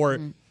 years, years, yeah. or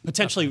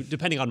potentially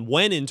depending on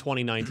when in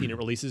 2019 it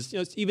releases.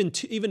 Even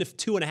if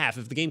 2.5.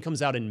 If the game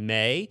comes out in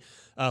May,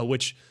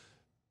 which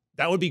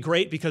that would be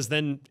great because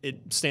then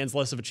it stands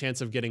less of a chance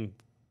of getting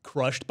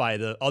crushed by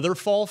the other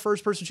fall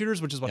first-person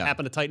shooters, which is what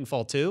happened to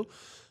Titanfall 2.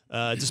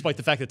 Despite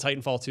the fact that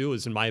Titanfall 2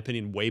 is, in my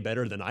opinion, way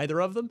better than either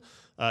of them.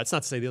 It's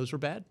not to say the others were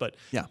bad, but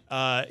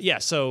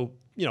so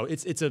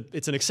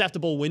it's an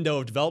acceptable window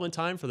of development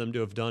time for them to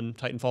have done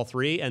Titanfall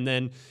 3, and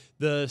then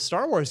the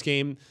Star Wars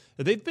game,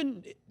 they've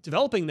been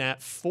developing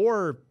that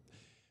for.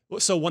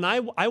 So when I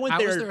went How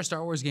there, is there a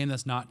Star Wars game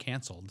that's not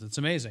canceled? It's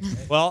amazing.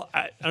 Right? well,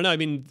 I don't know. I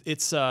mean,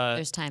 it's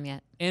There's time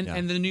yet. and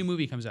the new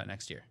movie comes out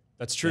next year.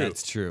 that's true.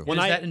 That's true. When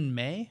Is I that in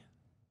May?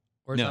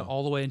 Or is No. that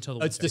all the way until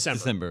the it's winter? December.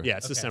 December. Yeah,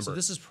 it's Okay, December. So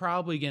this is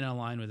probably going to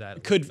align with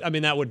that.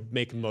 That would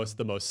make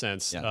the most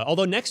sense. Yeah.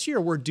 Although next year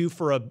we're due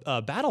for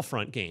a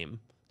Battlefront game,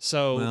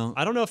 so Well-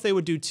 I don't know if they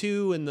would do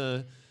 2 in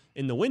the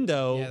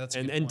window. Yeah, that's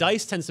a good and point.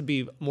 Dice tends to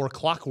be more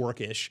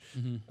clockwork-ish.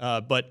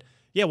 But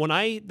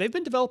yeah, they've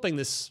been developing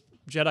this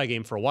Jedi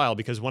game for a while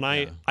because when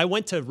I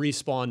went to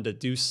Respawn to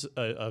do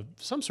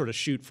some sort of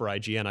shoot for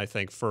IGN, I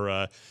think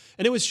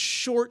and it was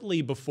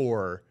shortly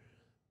before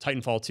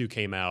Titanfall 2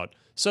 came out.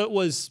 So it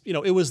was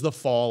the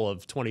fall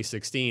of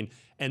 2016,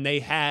 and they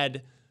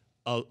had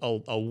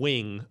a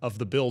wing of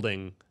the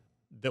building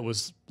that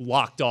was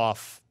locked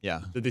off.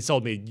 Yeah. That they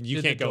told me you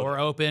Did can't the go. door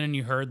open and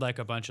you heard like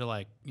a bunch of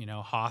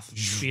Hoth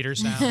speeder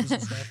sounds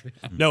and stuff?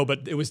 No,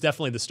 but it was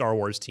definitely the Star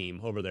Wars team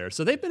over there.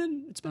 So it's been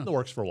in the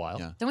works for a while.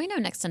 Yeah. Don't we know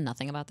next to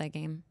nothing about that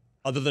game?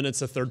 Other than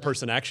it's a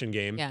third-person action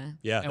game. Yeah.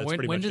 Yeah. And That's when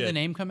pretty much did it. the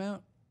name come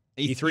out?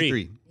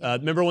 E3.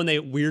 Remember when they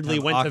weirdly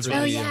went to Oxford.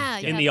 Oh Yeah.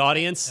 yeah. in the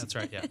audience, That's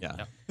right. Yeah.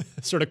 Yeah.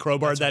 sort of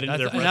crowbarred that into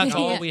their And that's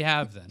all Yeah. we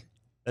have then.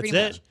 That's Pretty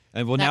it. much.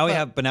 And well, That now we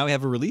book.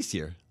 have a release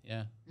year.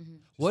 Yeah.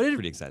 What is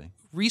pretty exciting.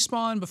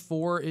 Respawn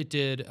before it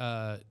did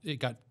it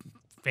got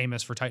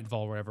famous for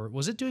Titanfall or whatever.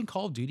 Was it doing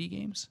Call of Duty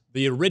games?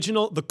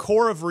 The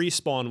core of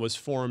Respawn was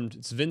formed.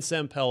 It's Vince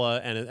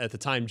Zampella and at the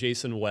time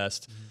Jason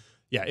West.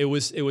 Yeah, it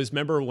was.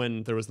 Remember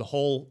when there was the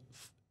whole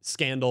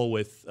scandal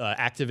with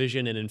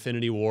Activision and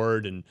Infinity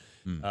Ward, and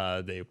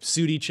they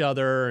sued each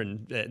other,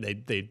 and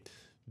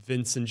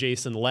Vince and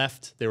Jason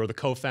left. They were the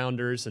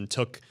co-founders and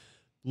took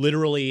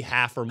literally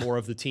half or more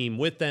of the team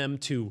with them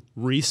to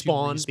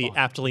Respawn, the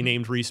aptly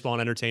named Respawn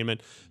Entertainment.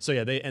 So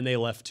yeah, they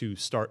left to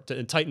start.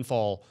 And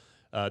Titanfall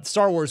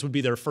Star Wars would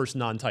be their first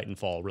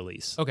non-Titanfall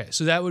release. Okay,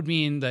 so that would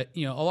mean that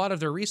a lot of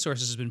their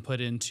resources has been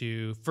put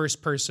into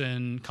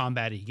first-person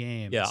combat-y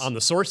games. Yeah, on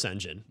the Source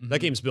engine. That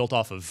game's built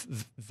off of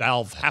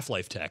Valve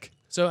Half-Life tech.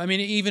 So I mean,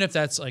 even if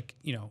that's like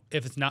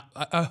if it's not,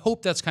 I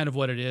hope that's kind of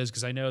what it is,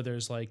 because I know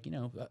there's like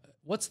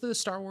what's the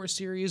Star Wars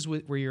series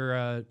where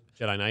you're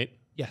Jedi Knight.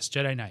 Yes,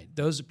 Jedi Knight.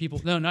 Those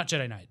people, no, not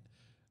Jedi Knight.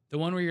 The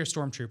one where you're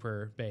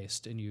Stormtrooper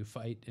based and you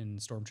fight in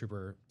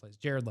Stormtrooper place.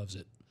 Jared loves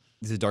it.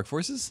 Is it Dark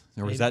Forces?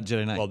 Or was that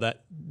Jedi Knight? Well,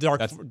 that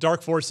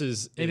Dark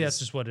Forces. Maybe that's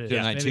just what it is.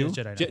 Jedi Knight Maybe 2? it's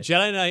Jedi Knight.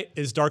 Jedi Knight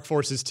is Dark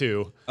Forces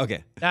 2.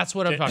 Okay. That's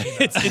what I'm talking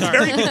about. It's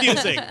very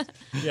confusing.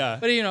 Yeah.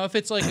 But if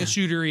it's like a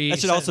shootery, That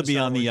should also be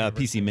on the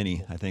PC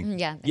Mini, I think.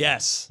 Yeah.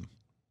 Yes.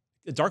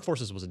 Dark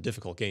Forces was a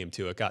difficult game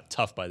too. It got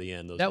tough by the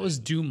end. that was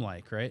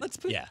Doom-like, right? Let's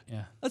put yeah.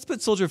 Let's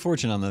put Soldier of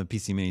Fortune on the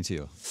PC Mini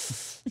too.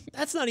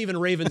 That's not even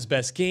Raven's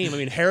best game. I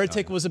mean,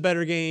 Heretic was a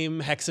better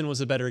game. Hexen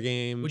was a better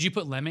game. Would you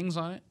put Lemmings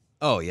on it?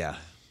 Oh yeah,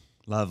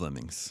 love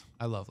Lemmings.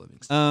 I love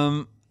Lemmings.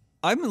 I'm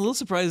a little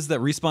surprised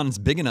that Respawn is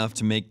big enough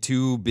to make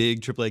two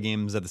big AAA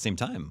games at the same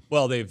time.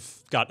 Well, they've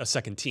got a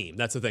second team.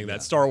 That's the thing.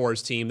 That Star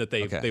Wars team that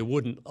they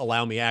wouldn't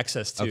allow me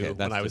access to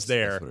when I was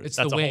there. That's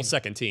That's the a wing. whole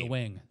second team. The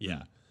wing.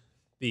 Yeah.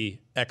 The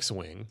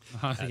X-Wing.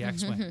 The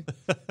X-Wing.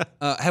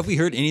 Have we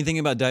heard anything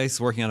about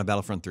DICE working on a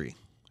Battlefront 3?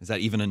 Is that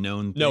even a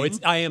known thing? No,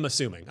 I am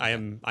assuming.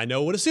 I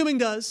know what assuming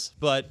does,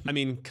 but I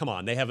mean, come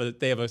on. They have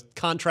a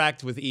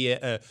contract with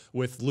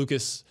with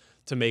Lucas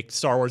to make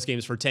Star Wars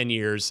games for 10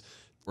 years.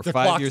 We're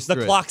 5 years through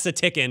The it. clock's a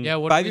ticking. Yeah,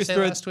 what 5 did we years say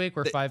through it. last week?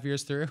 We're 5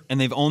 years through. And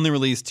they've only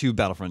released 2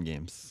 Battlefront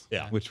games.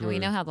 Yeah. Which were, We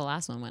know how the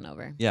last one went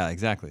over. Yeah,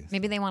 exactly.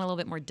 Maybe they want a little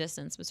bit more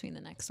distance between the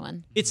next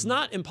one. It's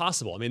not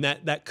impossible. I mean,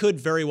 that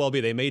could very well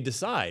be. They may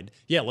decide,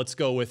 let's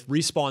go with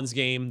Respawn's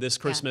game this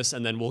Christmas,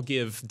 and then we'll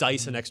give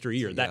DICE an extra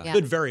year. That Yeah.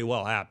 could very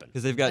well happen.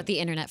 Because they've Let got the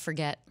internet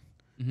forget.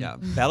 yeah,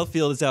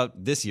 Battlefield is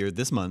out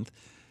this month.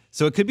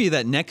 So it could be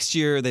that next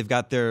year they've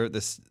got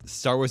this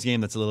Star Wars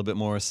game that's a little bit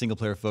more single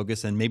player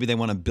focused, and maybe they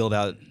want to build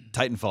out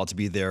Titanfall to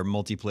be their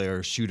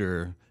multiplayer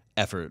shooter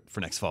effort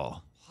for next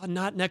fall. Oh,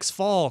 not next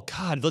fall.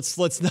 God, let's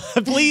not.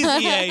 Please,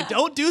 EA,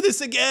 don't do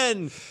this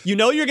again. You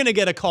know you're going to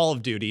get a Call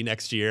of Duty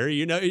next year.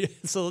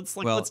 So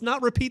let's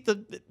not repeat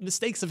the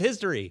mistakes of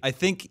history. I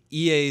think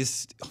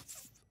EA's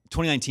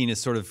 2019 is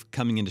sort of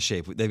coming into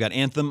shape. They've got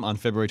Anthem on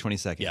February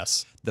 22nd.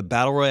 Yes. The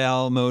Battle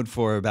Royale mode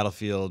for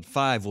Battlefield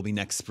 5 will be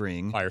next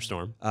spring.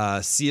 Firestorm.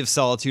 Sea of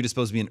Solitude is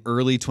supposed to be an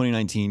early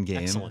 2019 game.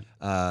 Excellent.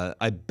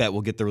 I bet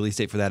we'll get the release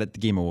date for that at the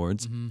Game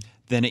Awards.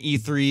 Then at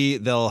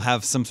E3, they'll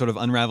have some sort of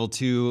Unravel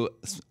 2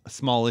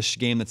 smallish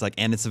game that's like,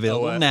 and it's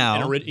available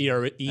now. An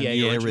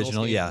EA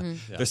original, yeah.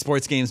 Their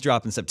sports games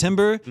drop in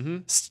September.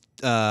 I'm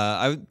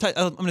going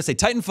to say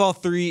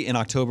Titanfall 3 in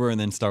October, and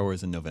then Star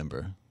Wars in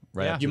November.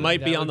 Right. Yeah, after You that.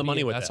 might be that on would the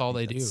money with That's that. all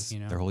they do.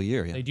 Their whole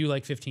year, yeah. They do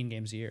like 15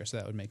 games a year, so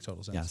that would make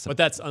total sense. Yeah, so- But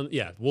that's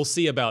we'll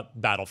see about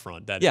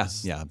Battlefront. Yeah.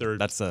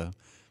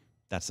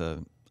 That's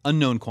a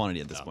unknown quantity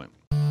at this point.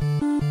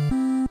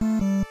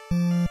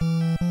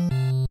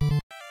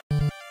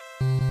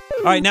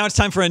 All right, now it's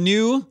time for a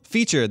new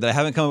feature that I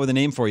haven't come up with a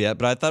name for yet,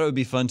 but I thought it would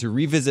be fun to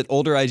revisit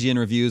older IGN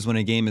reviews when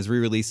a game is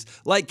re-released,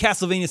 like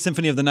Castlevania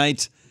Symphony of the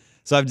Night.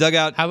 So I've dug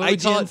out How about we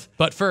call it?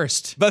 But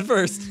first. But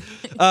first,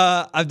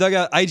 I've dug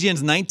out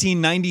IGN's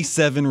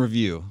 1997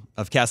 review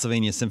of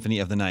Castlevania Symphony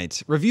of the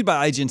Night, reviewed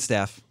by IGN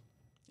staff.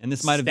 And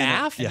this might have been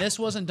Staff? And this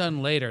wasn't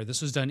done later.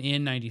 This was done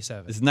in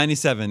 97. This is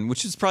 97,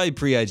 which is probably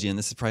pre-IGN.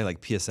 This is probably like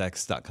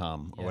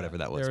PSX.com or whatever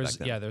that was back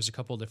then. Yeah, there's a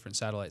couple different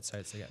satellite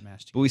sites that got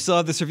mashed together. But we still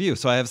have this review,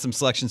 so I have some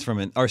selections from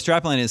it. Our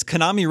strapline is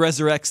Konami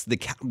resurrects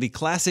the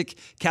classic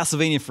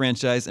Castlevania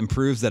franchise and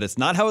proves that it's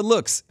not how it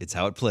looks, it's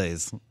how it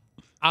plays.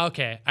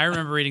 Okay, I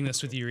remember reading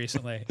this with you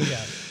recently.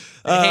 Yeah,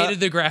 I hated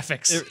the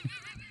graphics.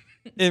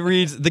 It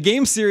reads, the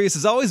game series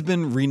has always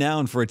been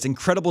renowned for its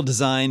incredible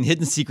design,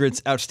 hidden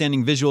secrets,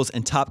 outstanding visuals,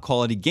 and top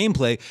quality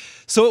gameplay,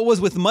 so it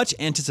was with much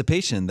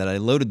anticipation that I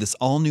loaded this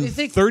all-new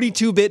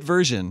 32-bit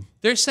version.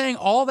 They're saying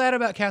all that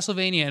about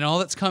Castlevania, and all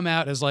that's come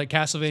out is like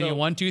Castlevania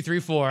 1, 2, 3,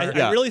 4.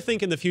 I really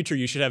think in the future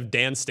you should have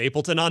Dan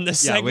Stapleton on this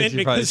segment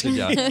we probably because should,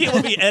 yeah. he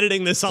will be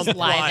editing this on the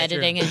fly. Live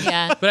editing it,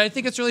 yeah. But I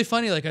think it's really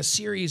funny, like a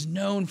series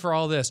known for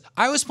all this.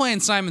 I was playing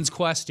Simon's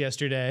Quest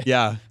yesterday.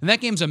 Yeah. And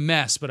that game's a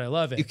mess, but I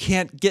love it. You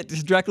can't get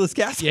to Dracula's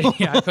Castle.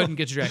 Yeah, I couldn't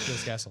get to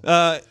Dracula's Castle.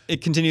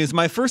 It continues,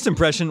 my first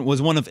impression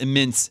was one of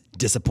immense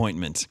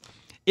disappointment.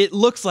 It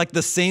looks like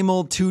the same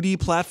old 2D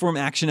platform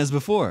action as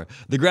before.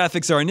 The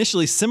graphics are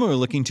initially similar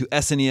looking to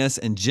SNES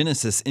and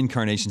Genesis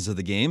incarnations of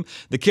the game.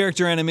 The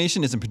character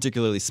animation isn't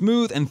particularly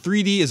smooth, and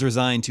 3D is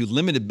resigned to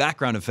limited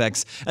background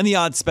effects and the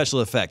odd special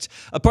effect.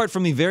 Apart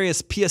from the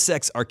various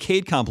PSX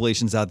arcade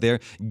compilations out there,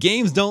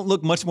 games don't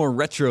look much more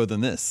retro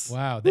than this.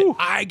 Wow.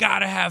 I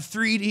gotta have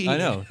 3D. I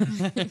know.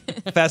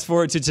 Fast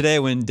forward to today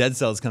when Dead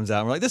Cells comes out,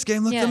 and we're like, this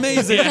game looks Yeah.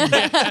 amazing.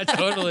 Yeah,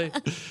 totally.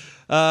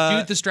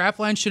 Dude, the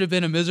strapline should have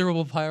been a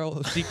miserable pile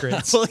of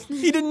secrets. Well,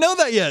 he didn't know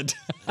that yet.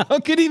 How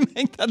could he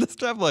make that the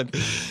strapline?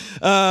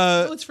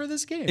 Oh, it's for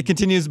this game. It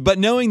continues, but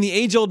knowing the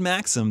age-old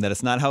maxim that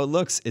it's not how it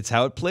looks, it's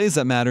how it plays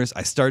that matters,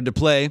 I started to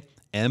play,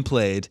 and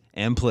played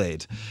and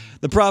played.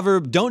 The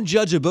proverb, don't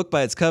judge a book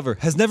by its cover,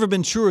 has never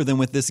been truer than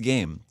with this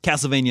game.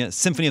 Castlevania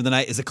Symphony of the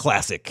Night is a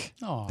classic.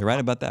 Aw. They're right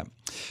about that.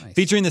 Nice.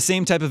 Featuring the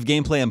same type of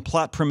gameplay and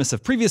plot premise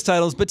of previous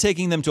titles, but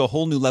taking them to a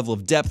whole new level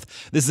of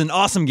depth, this is an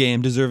awesome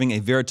game deserving a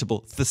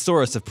veritable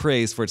thesaurus of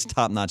praise for its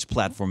top-notch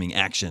platforming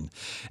action.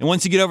 And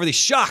once you get over the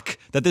shock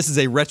that this is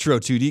a retro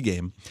 2D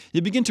game,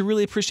 you begin to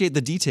really appreciate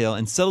the detail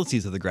and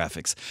subtleties of the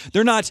graphics.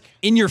 They're not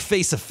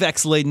in-your-face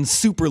effects-laden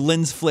super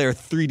lens flare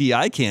 3D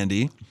eye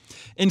candy.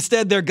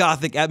 Instead, they're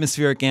gothic,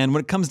 atmospheric, and when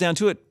it comes down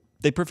to it,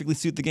 they perfectly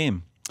suit the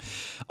game.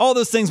 All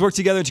those things work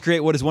together to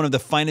create what is one of the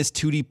finest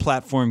 2D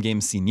platform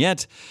games seen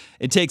yet.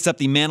 It takes up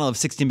the mantle of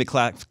 16-bit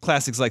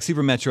classics like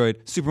Super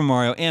Metroid, Super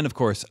Mario, and of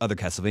course, other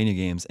Castlevania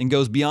games, and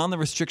goes beyond the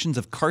restrictions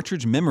of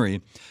cartridge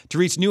memory to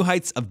reach new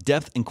heights of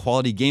depth and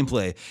quality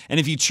gameplay. And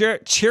if you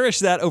cherish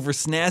that over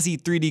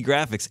snazzy 3D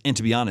graphics, and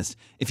to be honest,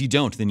 if you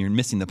don't, then you're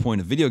missing the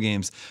point of video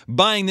games.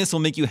 Buying this will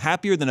make you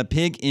happier than a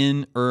pig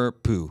in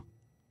poo.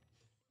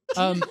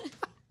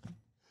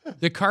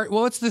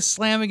 What's the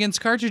slam against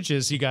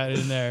cartridges you got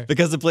in there?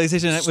 Because the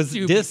PlayStation was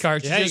Stupid disc.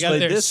 cartridges Yeah, you got with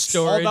their discs.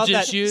 All storage about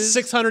that issues.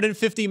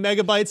 650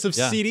 megabytes of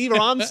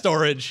CD-ROM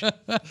storage.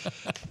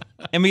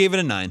 And we gave it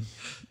a 9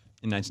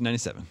 in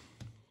 1997.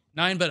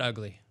 9 but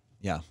ugly.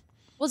 Yeah.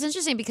 Well, it's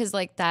interesting because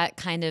like that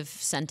kind of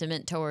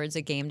sentiment towards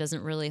a game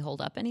doesn't really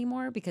hold up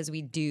anymore because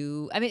we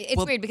do. I mean,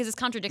 it's weird because it's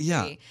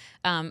contradictory.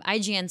 Yeah.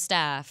 IGN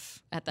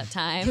staff at that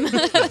time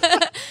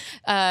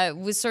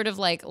was sort of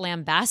like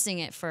lambasting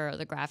it for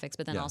the graphics,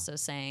 but then also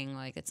saying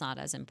like it's not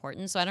as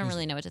important. So I don't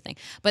really know what to think.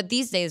 But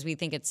these days we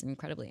think it's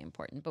incredibly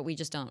important, but we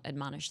just don't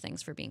admonish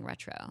things for being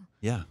retro.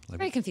 Yeah.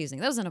 Very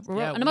confusing. That was an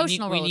Yeah,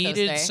 emotional roller we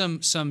coaster.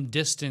 needed some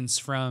distance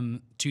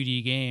from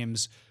 2D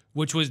games,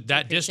 which was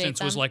that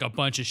distance was them. like a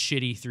bunch of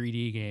shitty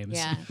 3D games.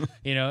 Yeah.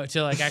 You know,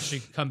 to like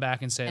actually come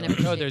back and say, And like, oh,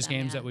 appreciate there's them,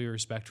 games yeah. that we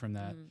respect from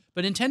that.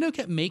 But Nintendo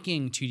kept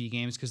making 2D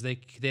games because they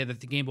had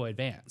the Game Boy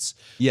Advance.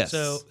 Yes.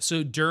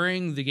 So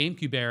during the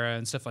GameCube era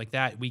and stuff like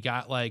that, we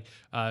got like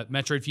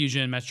Metroid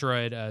Fusion,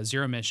 Metroid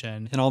Zero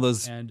Mission, And all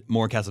those and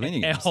more Castlevania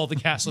and games. all the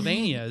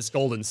Castlevanias.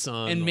 Golden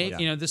Sun. And all that.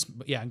 you know this,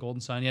 Golden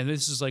Sun. Yeah,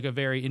 this is like a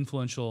very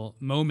influential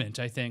moment,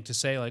 I think, to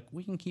say like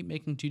we can keep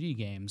making 2D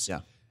games. Yeah.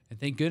 And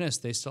thank goodness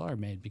they still are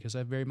made because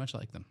I very much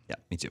like them. Yeah,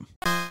 me too.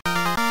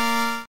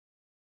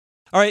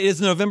 All right, it's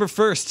November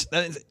 1st.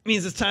 That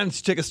means it's time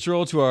to take a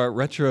stroll to our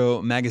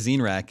retro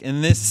magazine rack.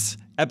 In this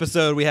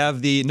episode, we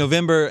have the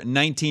November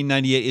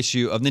 1998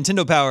 issue of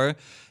Nintendo Power.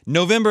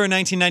 November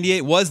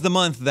 1998 was the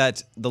month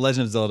that The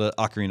Legend of Zelda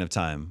Ocarina of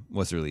Time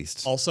was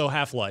released. Also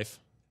Half-Life.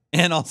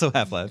 And also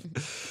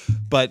Half-Life.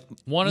 But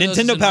One of those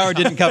is Nintendo in my Power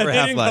didn't cover They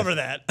didn't Half-Life. cover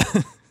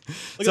that.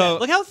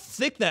 Look how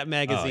thick that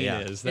magazine yeah.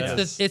 is. It's the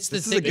This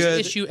is a thickest good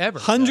issue ever.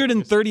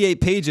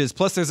 138 pages.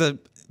 Plus, there's a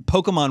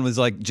Pokemon was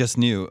like just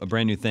new, a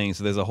brand new thing.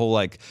 So there's a whole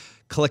like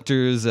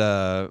collector's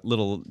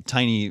little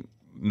tiny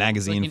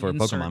magazine Like an for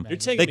insert Pokemon. magazine. You're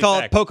taking They me call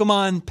back. it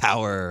Pokemon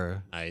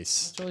Power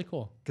Nice. It's really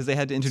cool. because they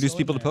had to introduce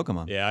people to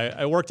Pokemon. Yeah,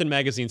 I worked in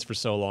magazines for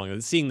so long.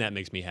 And seeing that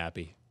makes me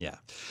happy. Yeah.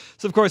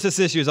 So of course, this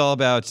issue is all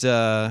about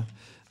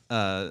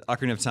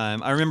Ocarina of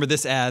Time. I remember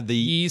this ad, the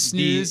Ye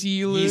snooze,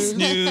 ye lose. Ye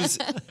snooze,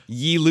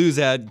 ye lose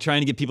ad, trying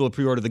to get people to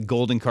pre-order the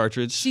golden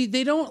cartridge. See,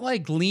 they don't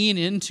like lean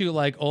into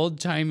like old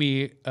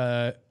timey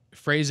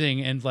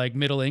phrasing and like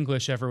Middle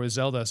English ever with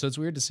Zelda, so it's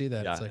weird to see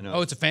that. Yeah, It's like, I know.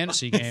 oh, it's a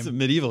fantasy It's a game.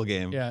 medieval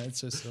game. Yeah,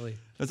 it's so silly.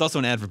 There's also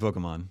an ad for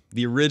Pokemon,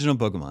 the original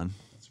Pokemon.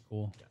 It's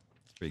cool.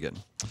 It's pretty good.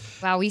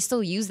 Wow, we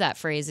still use that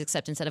phrase,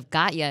 except instead of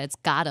got ya, it's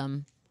got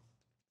 'em.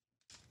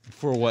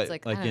 For what? It's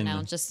like, I don't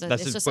know, that's it's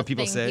just just what a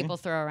people thing say. people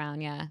throw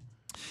around, yeah.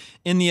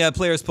 In the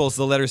Player's Pulse,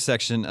 the letters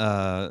section,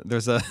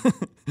 there's a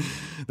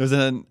there's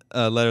a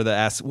letter that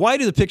asks, "Why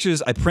do the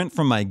pictures I print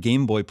from my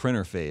Game Boy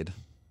printer fade?"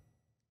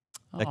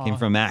 That came Aw.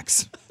 from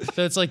Max.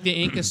 So it's like the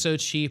ink is so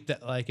cheap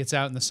that like it's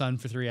out in the sun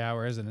for 3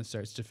 hours and it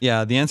starts to.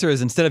 Yeah, the answer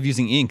is instead of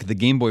using ink, the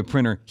Game Boy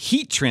printer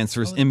heat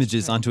transfers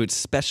images onto its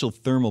special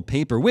thermal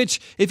paper, which,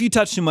 if you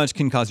touch too much,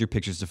 can cause your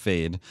pictures to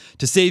fade.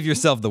 To save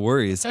yourself the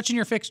worries, Touching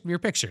your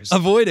pictures.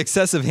 avoid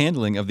excessive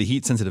handling of the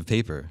heat-sensitive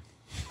paper.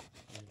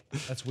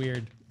 That's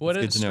weird. What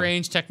a good to know.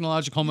 strange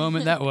technological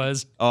moment that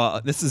was.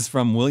 This is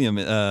from William.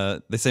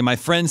 They say, my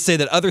friends say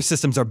that other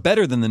systems are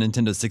better than the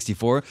Nintendo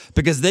 64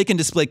 because they can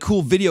display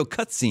cool video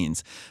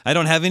cutscenes. I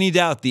don't have any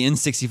doubt the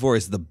N64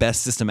 is the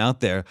best system out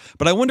there,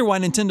 but I wonder why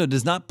Nintendo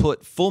does not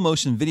put full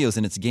motion videos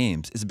in its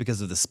games. Is it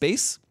because of the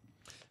space?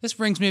 This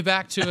brings me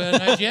back to an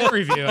IGN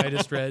review I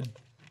just read.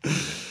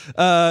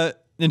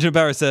 Nintendo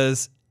Power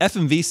says,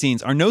 FMV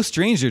scenes are no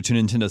stranger to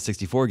Nintendo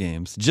 64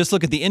 games. Just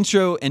look at the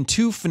intro and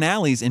 2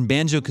 finales in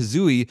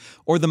Banjo-Kazooie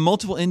or the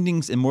multiple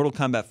endings in Mortal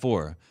Kombat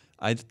 4.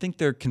 I think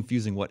they're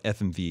confusing what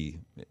FMV,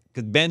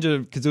 because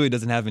Banjo-Kazooie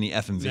doesn't have any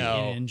FMV.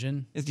 No. An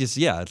engine. It's just,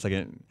 yeah,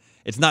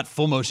 it's not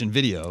full motion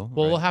video.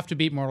 Well, right? we'll have to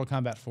beat Mortal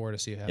Kombat 4 to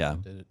see how Yeah.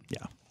 it did it.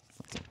 Yeah.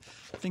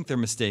 I think they're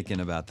mistaken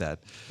about that.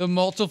 The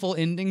multiple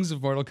endings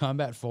of Mortal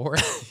Kombat 4.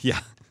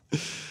 Yeah.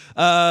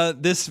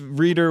 This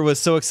reader was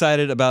so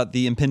excited about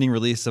the impending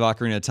release of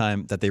Ocarina of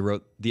Time that they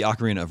wrote the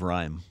Ocarina of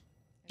Rhyme.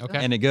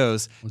 Okay. And it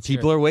goes,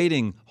 people are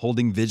waiting,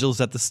 holding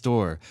vigils at the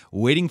store,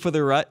 waiting for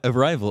the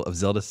arrival of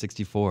Zelda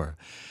 64.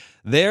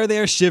 There they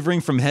are shivering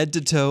from head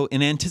to toe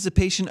in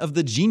anticipation of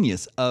the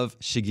genius of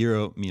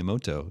Shigeru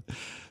Miyamoto.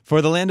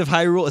 For the land of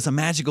Hyrule is a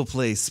magical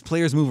place.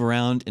 Players move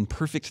around in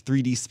perfect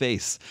 3D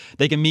space.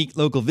 They can meet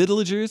local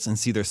villagers and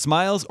see their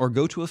smiles, or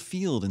go to a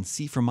field and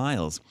see for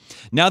miles.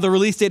 Now the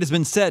release date has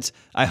been set.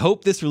 I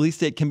hope this release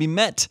date can be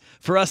met.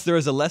 For us, there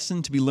is a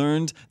lesson to be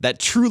learned that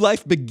true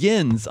life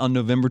begins on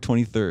November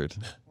 23rd.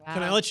 Wow.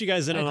 Can I let you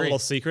guys in on a little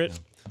secret?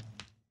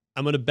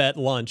 I'm going to bet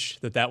lunch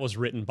that was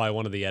written by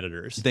one of the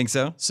editors. You think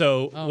so?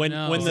 So when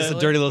Is this a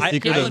dirty little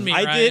secret?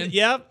 I did,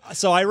 yeah.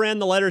 So I ran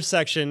the letters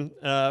section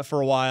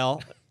for a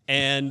while.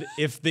 And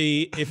if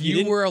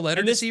you were a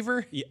letter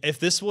deceiver, if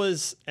this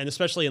was, and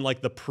especially in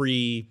like the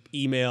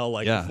pre-email,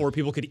 like before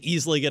people could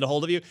easily get a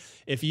hold of you,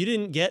 if you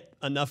didn't get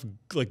enough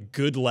like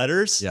good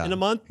letters in a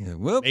month,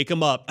 make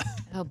them up.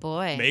 Oh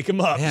boy, make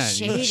them up. Yeah,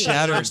 shady.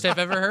 First I've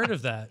ever heard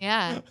of that.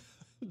 Yeah.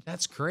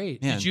 That's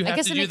great. Man. Did you I have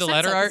guess to it do makes the sense,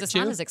 letter though, 'cause art it's too?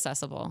 not as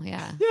accessible.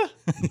 Yeah.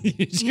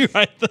 Did you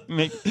write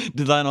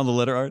design all the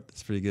letter art?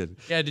 That's pretty good.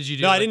 Yeah. Did you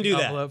do? No, like, I didn't do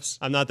envelopes?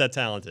 that. I'm not that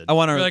talented. I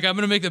want You're our like, I'm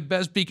gonna make the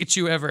best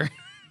Pikachu ever.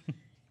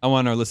 I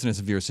want our listeners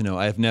and viewers to know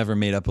I have never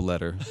made up a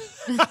letter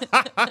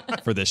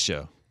for this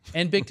show.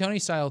 And Big Tony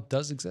style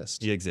does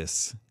exist. He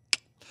exists.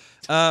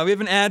 We have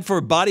an ad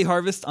for Body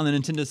Harvest on the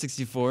Nintendo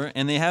 64,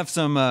 and they have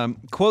some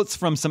quotes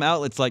from some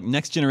outlets like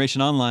Next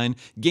Generation Online,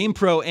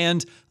 GamePro,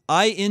 and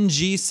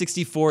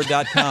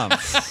ing64.com.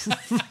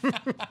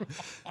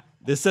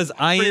 This says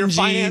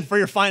ing for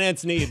your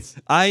finance needs.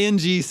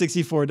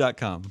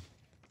 ing64.com.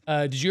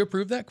 Did you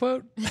approve that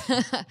quote?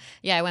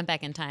 Yeah, I went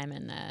back in time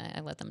and I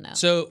let them know.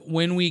 So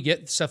when we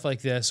get stuff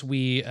like this,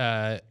 we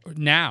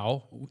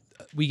now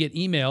we get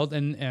emailed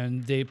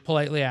and they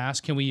politely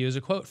ask, can we use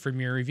a quote from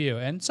your review?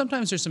 And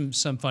sometimes there's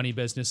some funny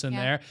business in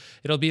there.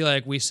 It'll be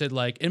like, we said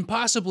like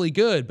impossibly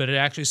good, but it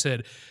actually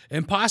said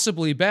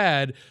impossibly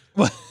bad.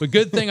 But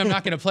good thing I'm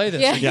not going to play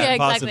this. yeah, Yeah, exactly.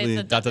 possibly.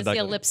 It's the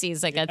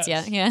ellipses that gets you.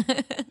 Yeah.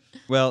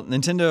 Well,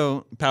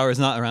 Nintendo Power is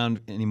not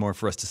around anymore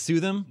for us to sue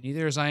them,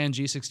 Neither is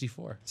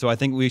ing64. so I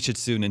think we should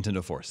sue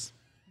Nintendo Force.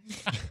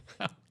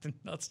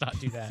 Let's not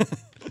do that.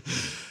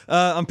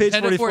 On page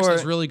Nintendo 44, Force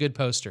has really good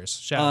posters.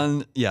 Shout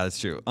out. yeah, that's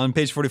true. On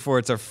page 44,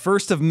 it's our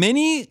first of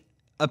many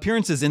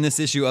appearances in this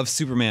issue of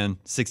Superman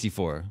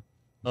 64.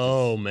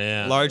 Oh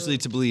man. Largely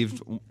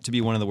believed to be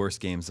one of the worst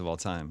games of all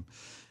time.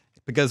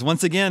 Because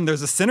once again,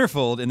 there's a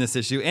centerfold in this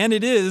issue, and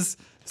it is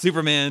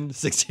Superman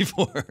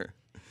 64.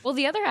 Well,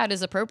 the other ad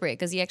is appropriate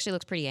because he actually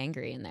looks pretty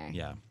angry in there.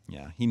 Yeah,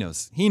 he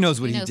knows. He knows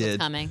what he knows did. what's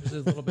coming.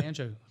 There's a little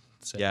banjo.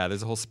 Yeah,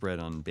 there's a whole spread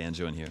on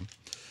Banjo in here.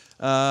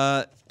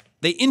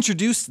 They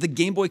introduced the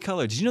Game Boy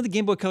Color. Did you know the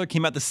Game Boy Color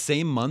came out the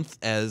same month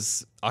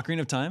as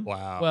Ocarina of Time?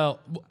 Wow. Well,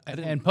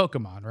 and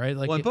Pokemon, right?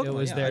 Like Well, and it Pokemon,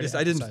 was yeah. there.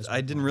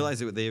 I didn't realize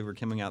they were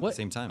coming out at the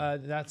same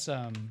time. That's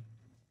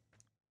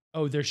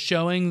Oh, they're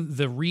showing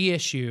the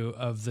reissue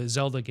of the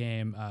Zelda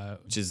game,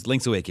 Which is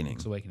Link's Awakening.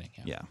 Link's Awakening.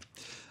 Yeah.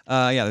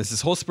 Yeah, there's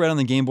this whole spread on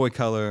the Game Boy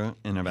Color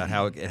and about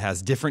how it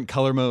has different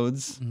color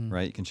modes,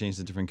 right? You can change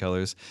the different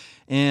colors.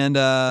 And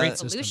Great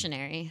system.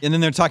 Evolutionary. and then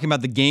they're talking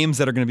about the games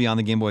that are going to be on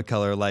the Game Boy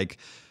Color, like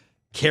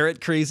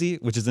Carrot Crazy,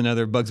 which is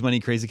another Bugs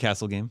Bunny Crazy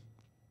Castle game.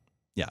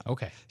 Yeah.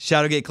 Okay.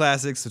 Shadowgate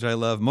Classics, which I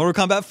love. Mortal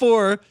Kombat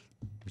 4,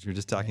 which we were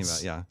just talking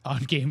about, yeah.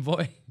 On Game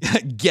Boy.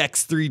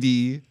 Gex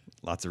 3D.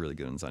 Lots of really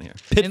good ones on here.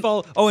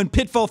 Pitfall. And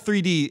Pitfall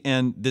 3D.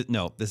 And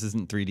no, this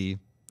isn't 3D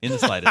in the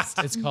slightest.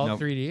 It's called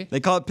 3D. They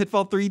call it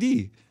Pitfall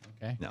 3D.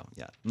 Okay. No,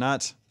 yeah,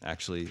 not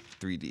actually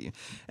 3D.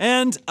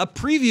 And a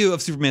preview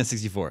of Superman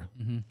 64.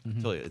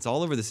 Tell you, it's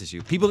all over this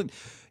issue. People,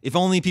 if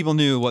only people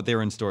knew what they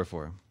were in store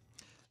for.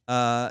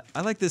 I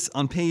like this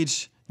on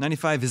page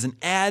 95 is an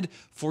ad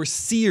for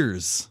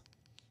Sears.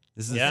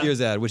 This is a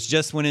Sears ad, which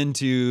just went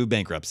into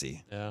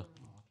bankruptcy. Yeah.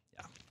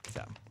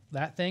 So.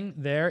 That thing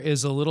there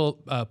is a little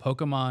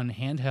Pokemon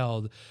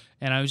handheld.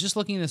 And I was just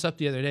looking this up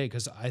the other day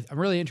because I'm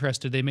really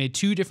interested. They made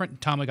 2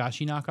 different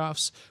Tamagotchi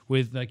knockoffs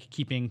with like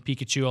keeping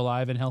Pikachu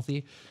alive and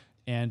healthy.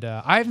 And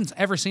I haven't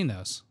ever seen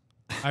those.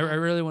 I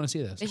really want to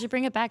see this. They should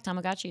bring it back.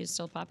 Tamagotchi is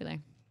still popular.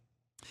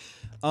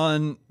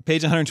 On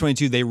page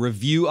 122, they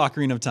review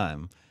Ocarina of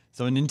Time.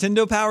 So in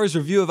Nintendo Power's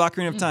review of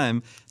Ocarina of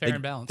Time, Fair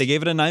and balanced. they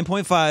gave it a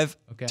 9.5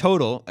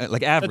 total,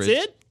 like average.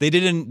 That's it? They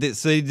did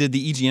so they did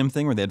the EGM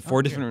thing where they had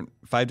 5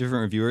 different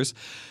reviewers.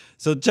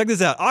 So check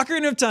this out.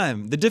 Ocarina of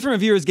Time. The different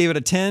reviewers gave it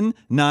a 10,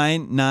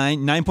 9, 9,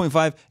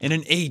 9.5, and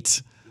an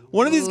 8.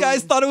 One of these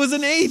guys thought it was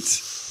an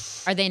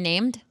 8. Are they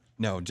named?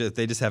 No,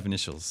 they just have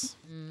initials.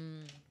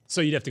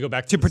 So you'd have to go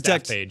back to the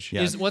protect staff page.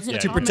 Yeah. What's the to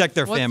comment- protect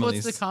their what's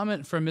families. the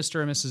comment from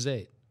Mr. and Mrs.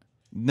 8?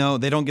 No,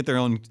 they don't get their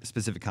own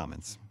specific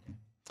comments.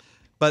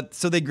 But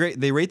so they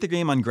rate the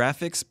game on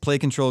graphics, play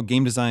control,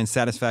 game design,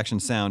 satisfaction,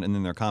 sound, and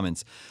then their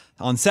comments.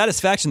 On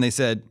satisfaction, they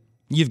said,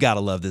 "You've got to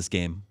love this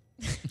game."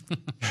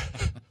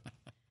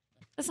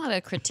 That's not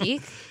a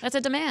critique. That's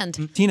a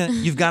demand. Tina,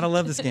 you've got to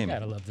love this game.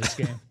 Gotta love this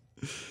game.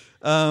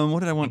 What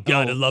did I want?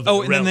 Gotta love it,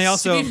 Oh, and then they Ralph.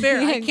 also To be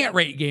fair, I can't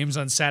rate games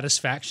on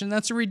satisfaction.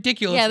 That's a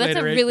ridiculous Yeah, way that's to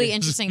a rate really games.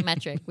 interesting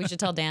metric. We should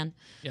tell Dan.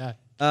 Yeah.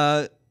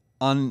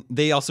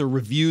 they also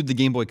reviewed the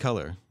Game Boy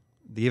Color.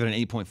 They gave it an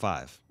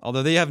 8.5.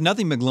 Although they have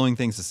nothing but glowing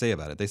things to say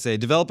about it. They say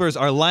developers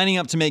are lining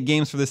up to make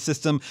games for this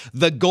system.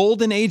 The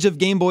golden age of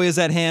Game Boy is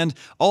at hand.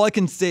 All I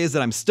can say is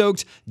that I'm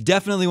stoked.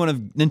 Definitely one of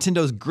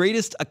Nintendo's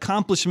greatest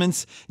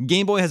accomplishments.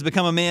 Game Boy has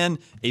become a man.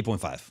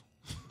 8.5.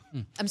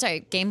 I'm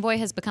sorry, Game Boy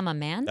has become a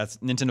man? That's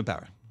Nintendo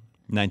Power.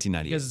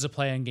 1998. Because it's a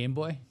play on Game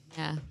Boy.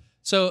 Yeah.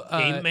 So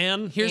Game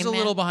Man? Here's Game a Man?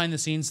 little behind the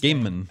scenes Game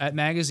thing. Man. At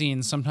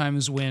magazines,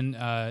 sometimes when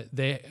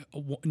they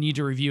need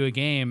to review a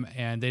game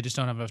and they just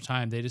don't have enough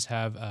time, they just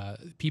have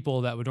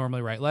people that would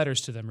normally write letters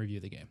to them review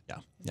the game. Yeah,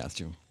 that's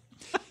true.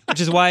 Which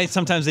is why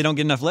sometimes they don't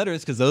get enough letters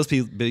because those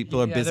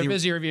people are Yeah, busy they're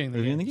busy reviewing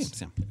the games. games.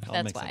 Yeah, all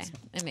That's makes why. sense.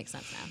 It makes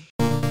sense now.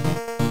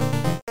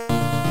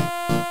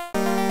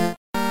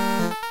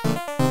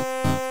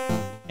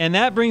 And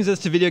that brings us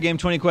to video game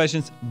 20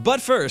 questions.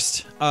 But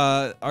first,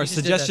 our just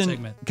did that suggestion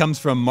segment. comes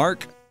from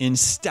Mark in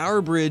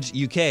Stourbridge,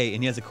 UK,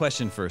 and he has a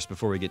question first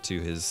before we get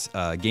to his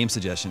game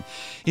suggestion.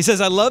 He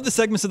says, I love the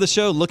segments of the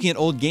show looking at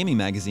old gaming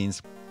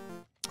magazines,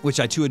 which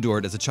I too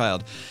adored as a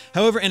child.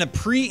 However, in a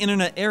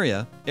pre-internet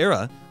era,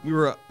 we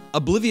were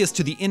oblivious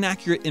to the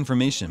inaccurate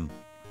information.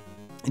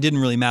 It didn't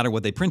really matter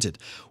what they printed.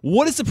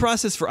 What is the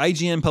process for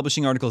IGN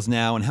publishing articles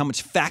now, and how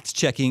much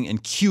fact-checking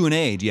and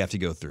Q&A do you have to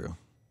go through?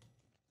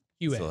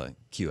 UA. So,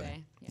 QA.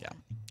 Yeah. Yeah.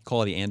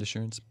 Quality and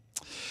assurance.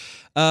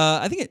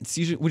 I think it's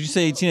usually, would you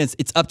say, Tina,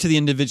 it's up to the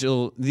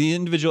individual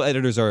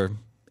editors are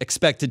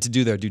expected to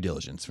do their due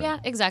diligence, right? Yeah,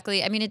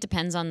 exactly. I mean, it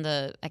depends on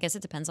I guess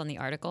it depends on the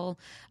article.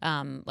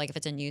 Like if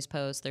it's a news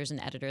post, there's an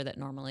editor that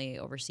normally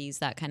oversees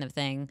that kind of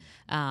thing.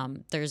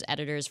 There's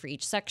editors for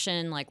each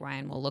section. Like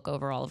Ryan will look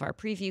over all of our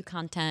preview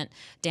content.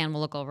 Dan will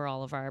look over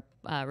all of our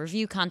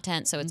review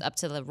content. So it's up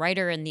to the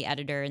writer and the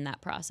editor in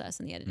that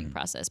process, in the editing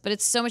process. But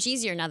it's so much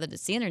easier now that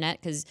it's the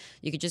internet because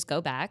you could just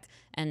go back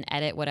and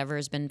edit whatever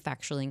has been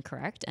factually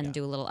incorrect and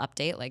do a little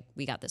update, like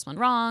we got this one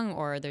wrong,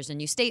 or there's a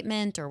new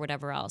statement, or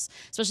whatever else.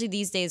 Especially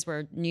these days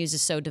where news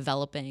is so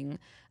developing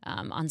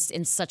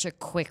in such a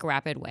quick,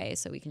 rapid way,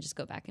 so we can just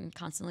go back and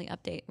constantly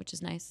update, which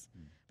is nice.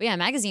 But yeah,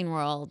 magazine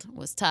world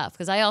was tough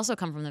because I also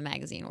come from the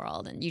magazine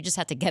world, and you just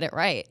had to get it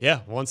right.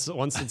 Yeah, once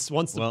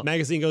the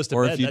magazine goes to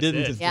or bed, if you that's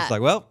didn't, it. it's Yeah. just like,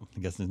 well, I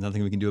guess there's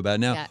nothing we can do about it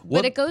now. Yeah, What-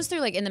 but it goes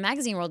through, like in the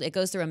magazine world, it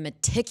goes through a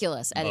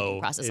meticulous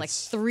editing process. Like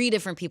it's- 3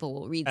 different people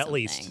will read At something.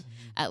 least.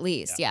 At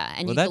least, yeah.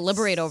 And Well, you that's-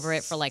 deliberate over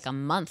it for like a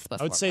month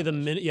before. I would say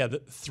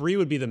the 3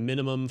 would be the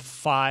minimum.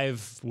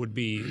 5 would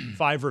be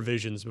 5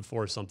 revisions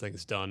before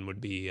something's done would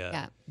be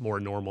more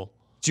normal.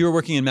 So you were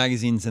working in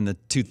magazines in the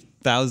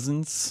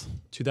 2000s?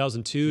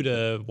 2002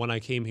 to when I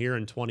came here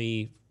in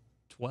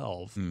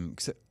 2012.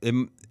 So,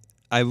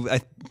 I'm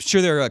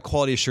sure their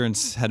quality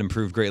assurance had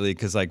improved greatly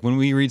because, like, when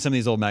we read some of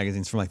these old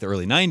magazines from like the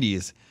early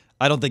 '90s,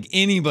 I don't think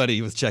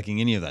anybody was checking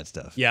any of that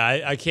stuff. Yeah,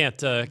 I can't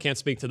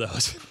speak to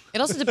those. It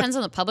also depends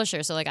on the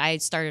publisher. So like I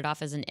started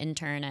off as an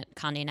intern at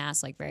Condé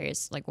Nast, like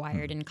various like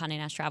Wired and Condé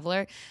Nast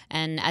Traveler,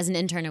 and as an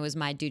intern it was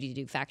my duty to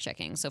do fact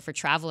checking. So for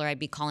Traveler I'd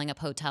be calling up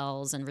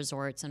hotels and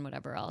resorts and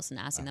whatever else and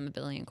asking them a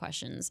billion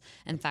questions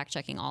and fact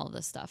checking all of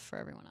this stuff for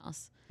everyone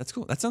else. That's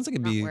cool. That sounds like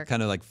it'd be work.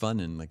 kind of like fun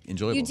and like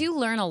enjoyable. You do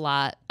learn a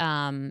lot,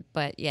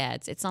 but yeah,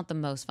 it's not the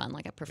most fun.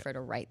 Like I prefer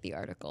to write the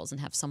articles and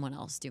have someone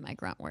else do my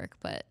grunt work.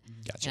 But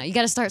you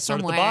got to start Start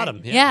at the somewhere.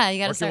 bottom, yeah. Yeah, you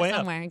got to Work your start way up.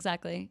 somewhere.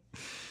 Exactly.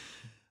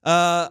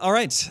 All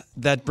right.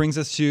 That brings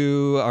us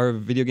to our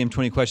video game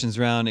 20 questions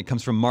round. It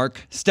comes from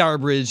Mark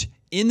Stourbridge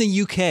in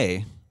the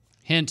UK.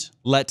 Hint.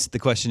 Let the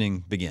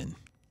questioning begin.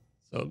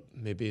 So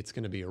maybe it's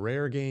going to be a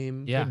rare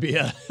game. Yeah. Could be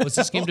a Was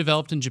this game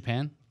developed in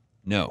Japan?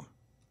 No.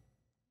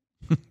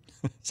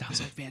 Sounds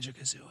like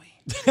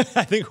Banjo-Kazooie.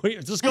 I think we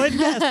just go ahead and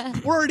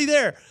guess. We're already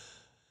there.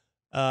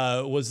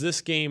 Was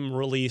this game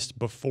released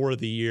before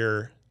the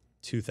year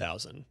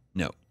 2000?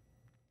 No.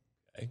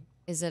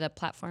 Is it a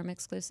platform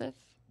exclusive?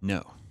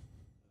 No.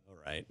 All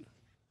right.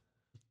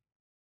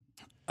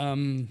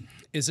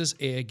 Is this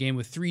a game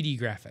with 3D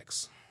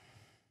graphics?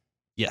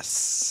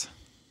 Yes.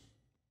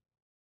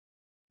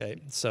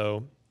 Okay.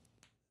 So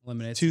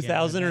Eliminates the game in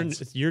 2000 or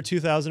advance. year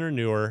 2000 or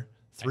newer,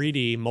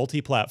 3D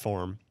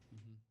multi-platform,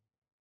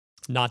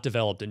 not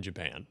developed in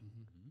Japan.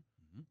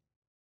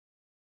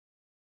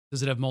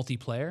 Does it have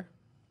multiplayer?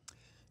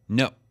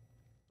 No. Is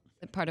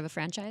it part of a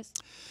franchise?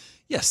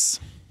 Yes.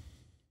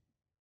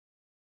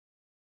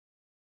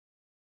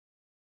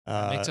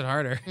 Makes it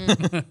harder.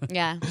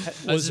 Yeah.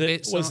 Was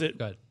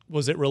Good.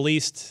 Was it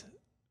released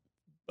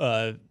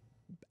during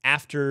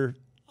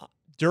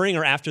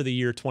or after the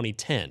year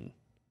 2010?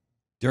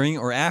 During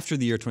or after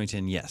the year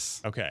 2010,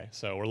 yes. Okay,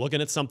 so we're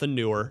looking at something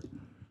newer,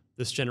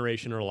 this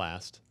generation or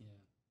last.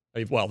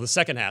 Well, the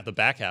second half, the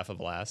back half of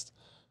last.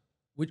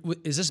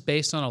 Is this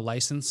based on a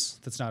license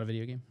that's not a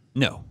video game?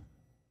 No.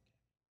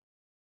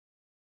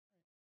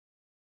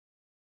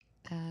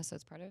 So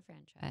it's part of a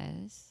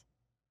franchise.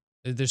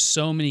 There's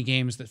so many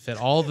games that fit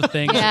all the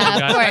things. Yeah, that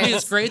we've of got. I mean,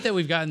 course. it's great that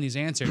we've gotten these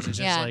answers. It's just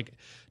Yeah. like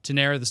to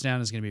narrow this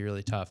down is going to be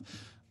really tough.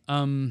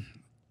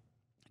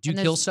 Do you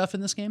kill stuff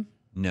in this game?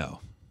 No.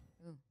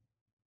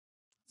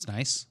 It's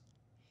nice.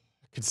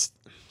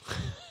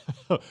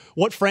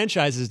 What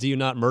franchises do you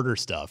not murder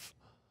stuff?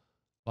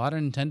 A lot of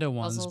Nintendo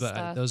ones, Puzzle but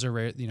stuff. those are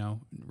rare,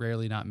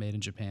 rarely not made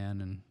in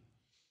Japan.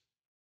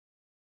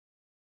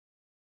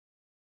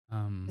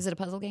 And Is it a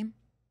puzzle game?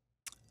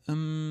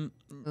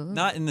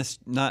 Not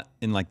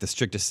in like the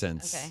strictest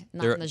sense. Okay,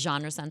 not in the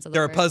genre sense of the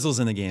There are word. puzzles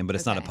in the game, but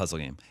it's not a Okay. puzzle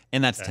game,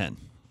 and that's 10.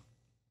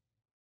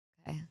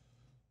 Okay.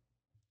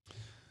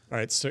 All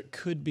right, so it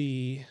could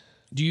be.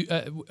 do you?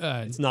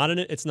 It's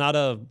not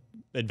a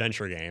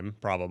adventure game,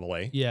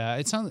 probably. Yeah,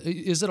 it sounds.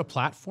 Is it a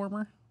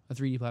platformer? A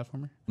 3D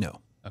platformer? No.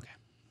 Okay.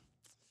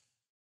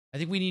 I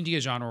think we need to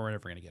get genre, or we're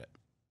never going to get it.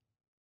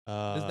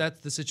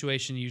 That's the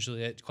situation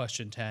usually at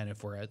question 10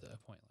 if we're at a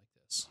point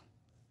like this.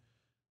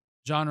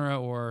 Genre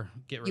or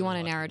get really You want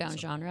to lucky narrow with down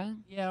something. genre?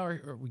 Yeah,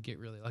 or we get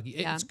really lucky.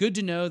 Yeah. It's good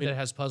to know that it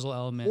has puzzle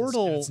elements.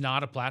 Portal- and it's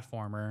not a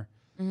platformer.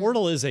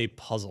 Portal is a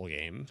puzzle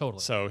game.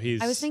 Totally. So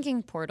he's. I was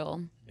thinking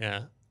Portal,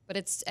 Yeah. but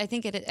I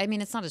think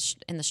it's not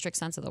in the strict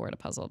sense of the word a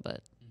puzzle,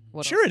 but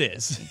what Sure, it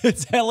is.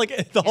 It's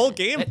like the whole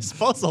game is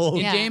puzzle.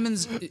 In Yeah.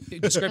 Damon's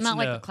description, Not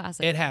like though, the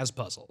classic. it has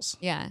puzzles.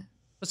 Yeah.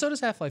 But so does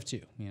Half-Life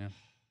 2,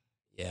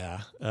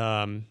 Yeah.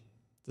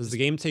 Does the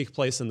game take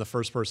place in the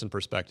first-person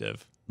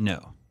perspective?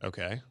 No.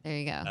 Okay, There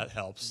you go. that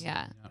helps.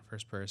 Yeah. Not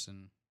first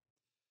person.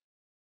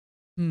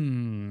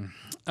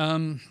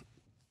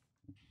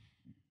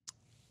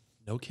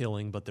 No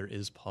killing, but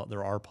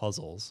there are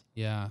puzzles.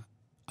 Yeah.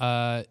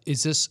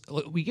 Is this,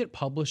 we get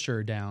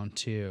publisher down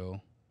too.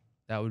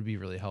 That would be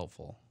really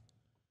helpful.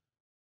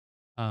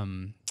 Not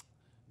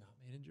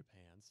made in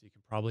Japan, so you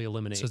can probably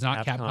eliminate. So it's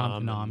not Capcom,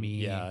 and,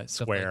 Konami, yeah,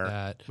 stuff Square. like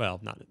that. Well,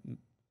 not.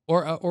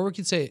 Or we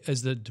could say,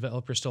 is the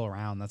developer still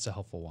around? That's a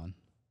helpful one.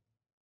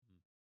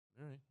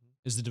 All right.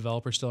 Is the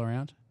developer still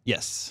around?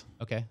 Yes.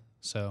 Okay.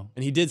 So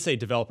And he did say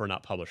developer,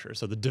 not publisher.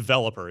 So the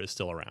developer is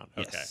still around.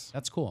 Okay. Yes.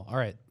 that's cool. All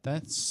right.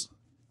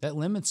 That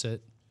limits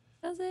it.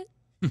 Does it?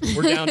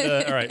 We're down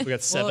to, all right, we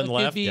got 7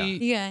 Well, left.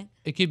 Yeah.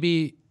 It could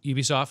be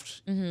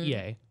Ubisoft, Mm-hmm.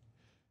 EA.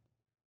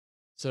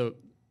 So,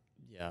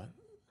 yeah.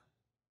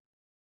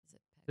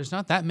 There's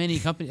not that many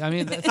companies. I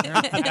mean, That's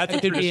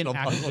it could be an traditional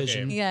puzzle Activision.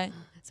 game. Yeah.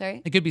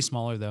 Sorry. It could be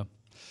smaller though.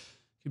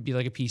 It could be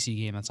like a PC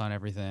game that's on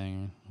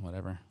everything,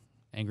 whatever.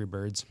 Angry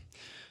Birds.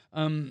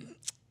 What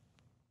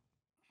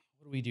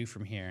do we do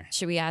from here?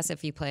 Should we ask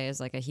if you play as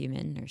like a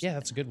human or something? Yeah,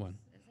 that's a good one.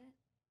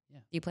 Do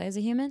you play as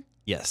a human?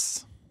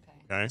 Yes.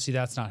 Okay. See,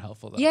 that's not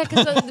helpful though. Yeah,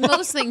 because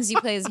most things you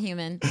play as a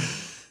human.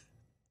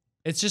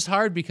 It's just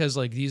hard because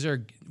like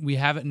we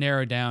have it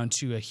narrowed down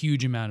to a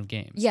huge amount of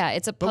games. Yeah,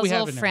 it's a But we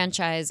puzzle have it now.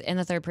 franchise in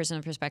the third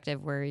person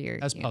perspective where you're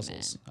As human.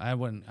 puzzles. I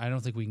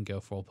don't think we can go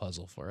full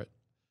puzzle for it.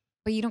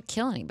 But you don't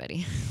kill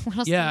anybody. What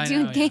else Yeah, I do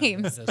you know. do in Yeah,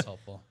 games? that's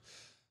helpful.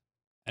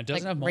 It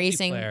doesn't Like have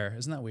racing. multiplayer.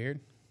 Isn't that weird?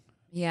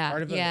 Yeah,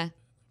 Part of yeah.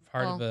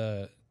 Part of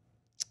a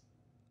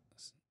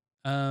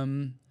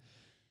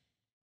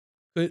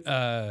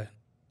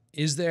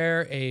is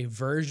there a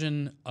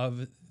version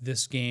of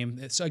this game?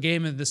 It's a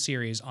game of this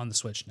series on the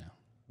Switch now.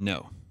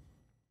 No.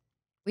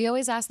 We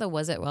always ask the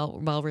 "was it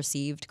well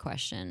received"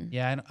 question.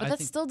 Yeah, but I that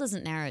think still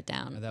doesn't narrow it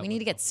down. that we need would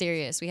to get help.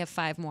 serious. We have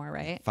 5 more,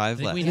 right? 5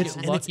 think left. we Yeah. get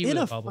And it's lucky in with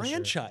a the publisher.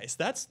 franchise.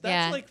 That's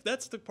Yeah.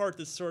 that's the part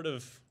that's sort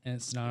of And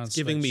it's not on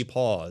giving me Switch.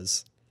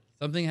 pause.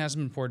 Something hasn't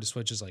been ported to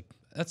Switch is like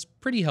that's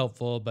pretty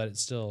helpful, but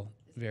it's still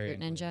very Fruit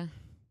Ninja.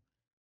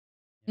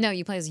 No,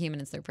 you play as a human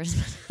in third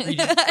person.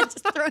 Just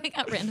throwing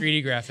out random.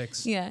 3D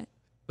graphics. Yeah.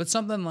 But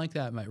something like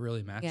that might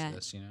really match Yeah.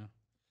 this,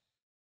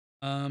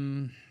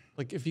 know.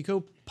 Like if you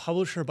go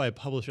publisher by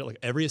publisher, like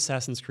every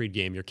Assassin's Creed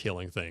game, you're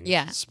killing things.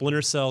 Yeah.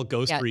 Splinter Cell,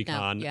 Ghost Yeah, no,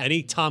 Recon, yeah.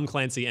 any Tom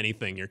Clancy,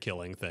 anything, you're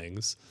killing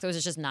things. So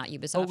it's just not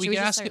Ubisoft. Oh, we Should we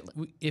can just ask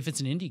start- if it's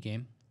an indie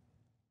game.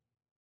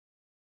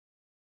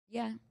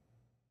 Yeah.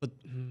 But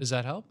Does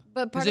that help?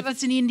 But Because part if of a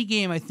it's an indie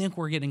game, I think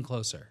we're getting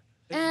closer.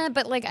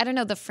 but like I don't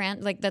know the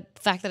the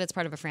fact that it's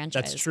part of a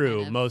franchise. that's true.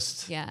 kind of,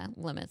 Most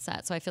limits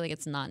that. So I feel like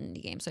it's not an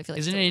indie game. So I feel like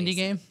Is it it's an still indie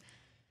game?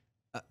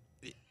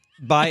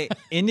 By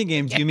indie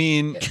game, do you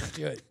mean?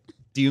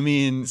 Do you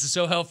mean? This is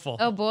so helpful.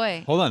 Oh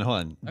boy. Hold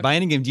on. By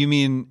indie game, do you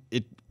mean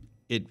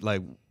it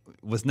like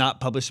was not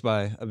published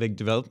by a big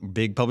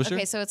publisher?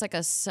 Okay, so it's like a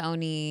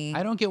Sony.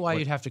 I don't get why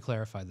you'd have to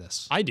clarify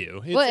this. I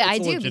do. It's, Well, it's I a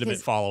do, legitimate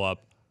because- follow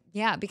up.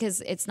 Yeah,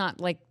 because it's not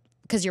like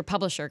because your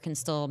publisher can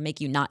still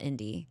make you not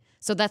indie.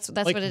 So that's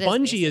Like what it is.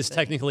 Bungie is basically.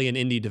 technically an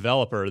indie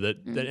developer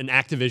that an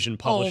Activision Oh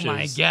publishes.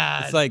 my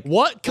god! It's like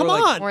What? Come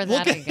like- on! Or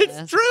Look, that, I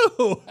guess. it's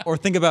true. or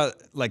think about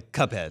like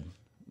Cuphead.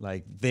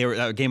 Like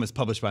that game was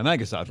published by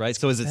Microsoft, right?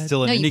 So is it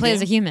still an No, indie you play game?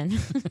 as a human.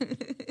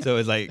 So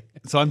it's like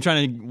I'm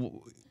trying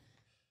to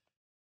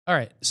All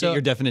right, get so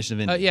your definition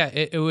of indie. yeah,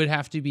 it would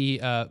have to be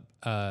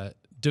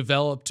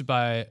developed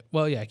by.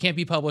 Well, yeah, it can't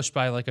be published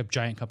by like a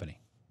giant company.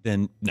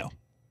 Then no.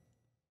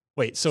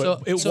 Wait, so,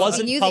 So- it so-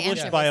 wasn't Knew the published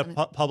answer by a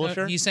wasn't-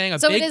 publisher? He's saying a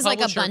So it big is like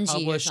a publisher Bungie or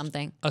published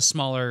something. a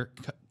smaller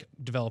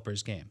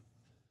developer's game.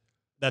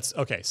 That's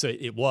okay. So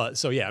it was.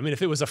 So yeah, I mean,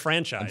 if it was a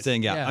franchise, I'm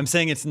saying Yeah. I'm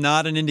saying it's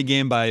not an indie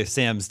game by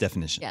Sam's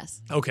definition.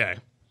 Yes. okay.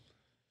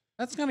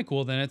 That's kind of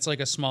cool. Then it's like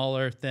a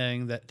smaller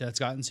thing that's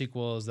gotten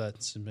sequels and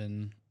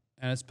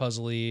it's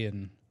puzzly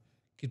and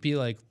could be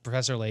like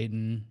Professor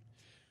Layton.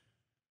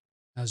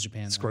 How's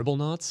Japan?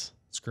 Scribblenauts?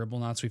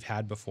 Scribblenauts we've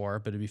had before,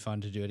 but it'd be fun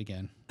to do it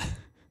again.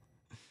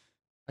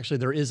 Actually,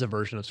 there is a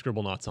version of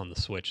Scribblenauts on the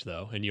Switch,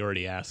 though, and you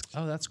already asked.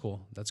 Oh, that's cool.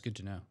 That's good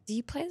to know. Do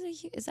you play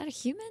is that a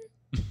human?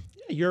 Yeah,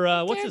 you're,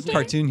 what's his name?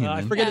 Cartoon human.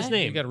 I forget Yeah. his You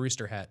name. got a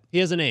rooster hat. He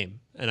has a name,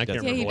 and I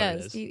can't Yeah, remember he what it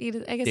does.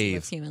 is. I guess Dave. he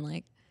looks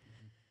human-like.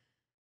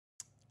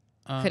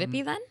 Could it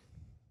be then?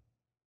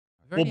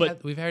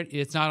 We've heard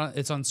it's not on,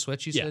 it's on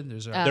Switch. You Yeah. said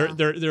there's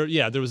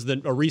a, There was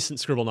a recent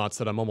Scribblenauts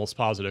that I'm almost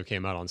positive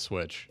came out on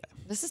Switch.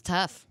 This is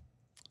tough.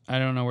 I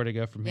don't know where to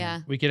go from here.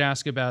 Yeah. We could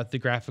ask about the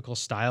graphical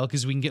style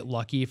because we can get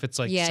lucky if it's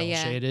like Yeah, cell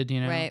yeah. shaded,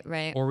 you know.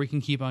 Right. Or we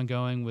can keep on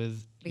going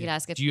with. We could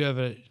ask if Do you have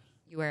a?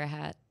 you wear a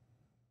hat.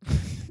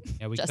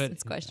 Yeah, we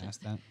Justin's could question.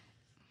 ask that.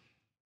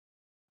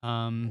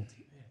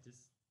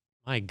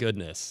 My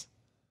goodness.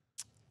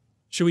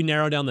 Should we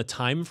narrow down the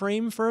time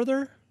frame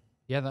further?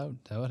 Yeah,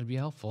 that would be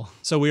helpful.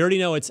 So we already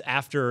know it's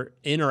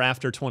in or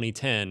after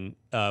 2010.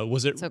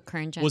 Was it So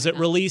current gen. was it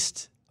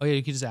released? Oh yeah,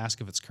 you could just ask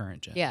if it's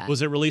current gen. Yeah.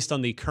 Was it released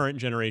on the current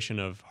generation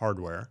of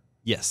hardware?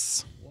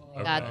 Yes.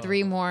 Got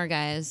 3 more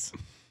guys.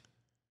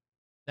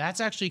 That's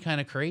actually kind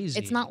of crazy.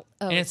 It's not.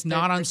 Oh, And it's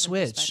not on third-person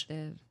Switch.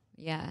 perspective.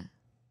 Yeah.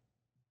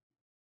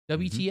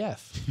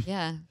 WTF?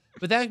 Yeah.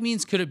 But that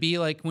means could it be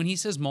like when he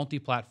says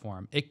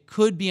multi-platform? It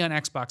could be on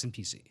Xbox and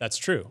PC. That's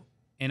true.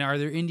 And are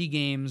there indie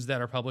games that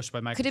are published by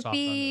Microsoft? Could it on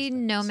be those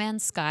things? No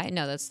Man's Sky?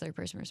 No, that's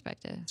third-person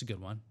perspective. It's a good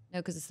one. No,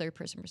 because it's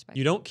third-person perspective.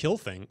 You don't kill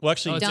things. Well,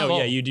 actually, No, it's no, both-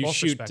 yeah, you do both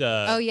shoot.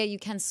 perspectives. Oh yeah, you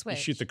can You switch.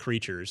 shoot the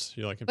creatures.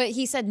 You're like, But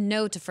he said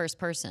no to first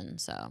person,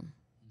 so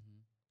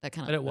that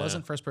kind But of. it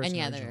wasn't first person And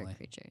yeah, they're originally. a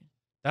creature.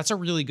 That's a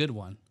really good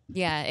one.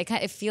 Yeah,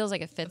 it feels like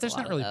it fits. But there's a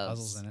lot not really of those.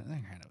 puzzles in it.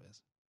 There kind of is.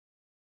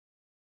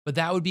 But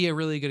that would be a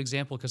really good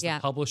example because Yeah.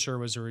 the publisher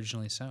was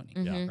originally Sony,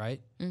 Mhm.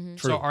 right? Mhm.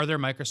 True. So are there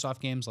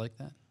Microsoft games like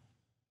that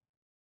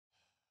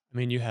I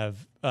mean, you have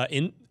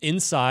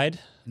Inside.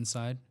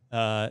 inside?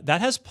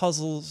 That has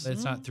puzzles. But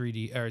it's not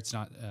 3D, or it's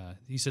not.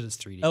 You said it's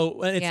 3D.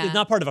 Oh, it's Yeah.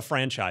 not part of a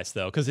franchise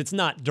though, because it's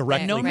not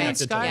directly No Right. Man's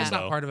connected to Sky Yeah. is not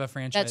Limbo. part of a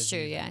franchise. That's true.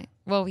 either. Yeah.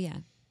 Well, yeah.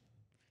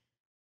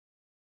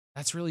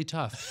 That's really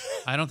tough.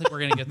 I don't think we're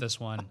gonna get this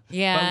one.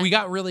 Yeah. But we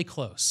got really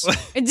close. Are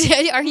you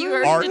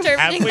already Have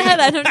determining we? that?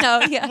 I don't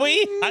know. Yeah.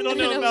 I don't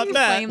know we about can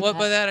that. claim Well,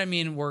 by that I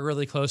mean we're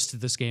really close to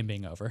this game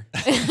being over.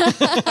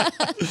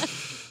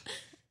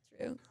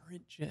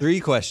 True. 3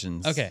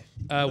 questions. Okay.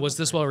 Was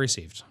this well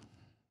received?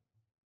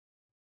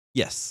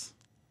 Yes.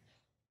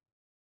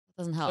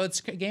 Doesn't So help.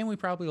 it's a game we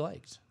probably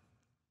liked.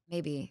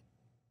 Maybe.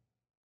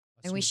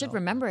 That's And we should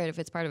development. remember it if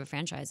it's part of a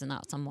franchise and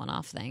not some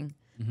one-off thing.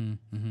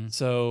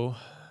 So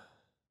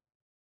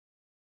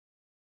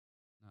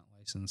Not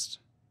licensed.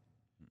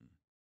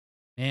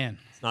 Man.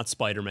 it's not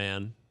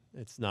Spider-Man.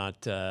 It's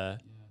not.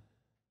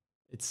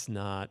 It's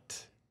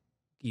not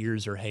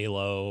Gears or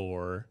Halo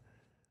or.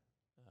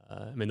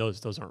 I mean,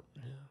 those aren't.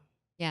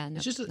 Yeah. No,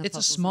 It's just no it's a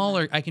puzzles in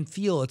smaller. that. I can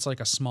feel it's like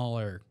a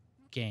smaller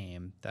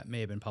game that may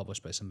have been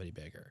published by somebody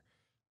bigger.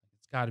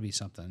 It's got to be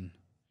something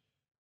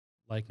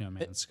like No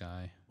Man's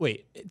Sky.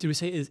 Wait, did we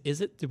say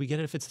is it? Did we get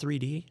it if it's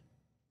 3D?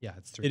 Yeah,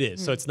 it's 3D. It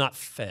is. So it's not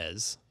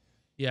Fez.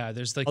 Yeah,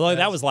 there's like. Although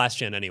that was last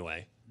gen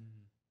anyway.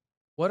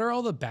 What are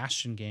all the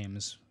Bastion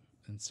games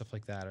and stuff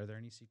like that? Are there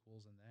any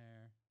sequels in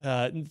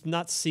there?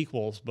 Not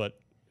sequels, but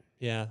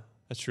yeah,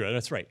 that's true.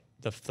 That's right.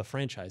 The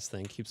franchise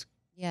thing keeps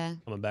Yeah.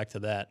 coming back to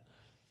that.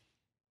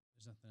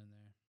 There's nothing in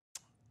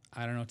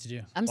there. I don't know what to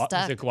do. I'm Is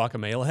stuck. it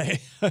Guacamelee?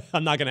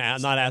 I'm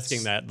not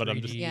asking that, but I'm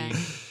just. 3D. Yeah.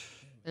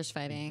 There's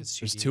fighting. It's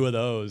There's 2D. 2 of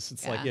those.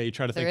 It's like Yeah. you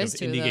try to There think is of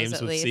 2 of indie those games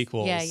at with least.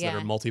 sequels Yeah, that yeah.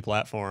 are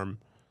multi-platform.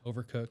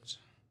 Overcooked.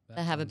 That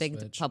have a on big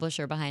Switch.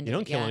 publisher behind it. You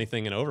don't kill yeah.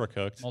 anything in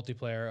Overcooked.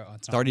 Multiplayer.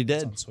 It's already It's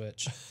dead. on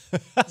Switch.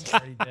 It's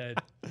already dead.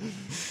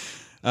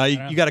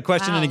 You got a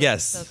question and a Wow,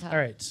 guess. so tough. All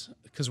right,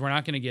 because we're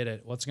not going to get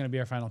it. What's going to be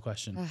our final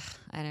question? Ugh,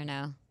 I don't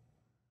know.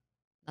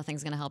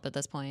 Nothing's gonna help at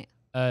this point.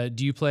 Do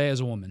you play as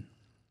a woman?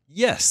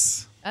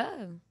 Yes.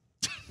 Oh.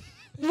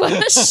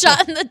 What a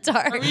shot in the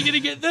dark. Are we going to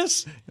get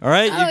this? All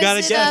right, Oh, you got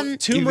is to it, guess.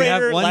 Tomb You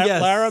have Raider, one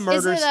guess. Lara Is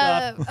murder it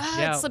stuff.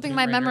 Yeah, it's slipping Tomb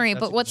my Raider, memory, that's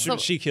but a what's good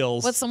the She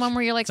kills. what's the one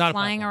where you're like It's not a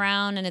flying platform.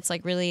 around and it's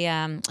like really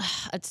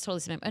it's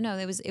totally slipping. Oh no,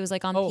 it was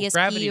like on Oh, PSP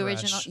Gravity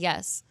original. Rush.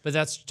 Yes. But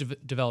that's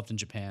developed in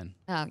Japan.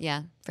 Oh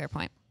yeah, fair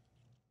point.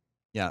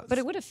 Yeah. But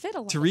it would have fit a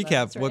lot. To of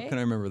recap, those, what right? can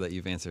I remember that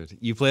you've answered?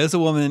 You play as a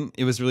woman.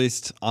 It was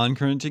released on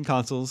current gen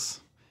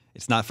consoles.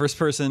 It's not first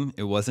person.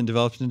 It wasn't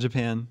developed in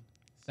Japan.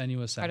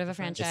 Senua's Part of a Sacrifice.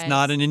 franchise. It's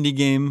not an indie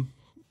game.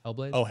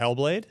 Hellblade? Oh,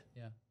 Hellblade?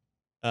 Yeah.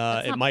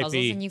 That's It not might puzzles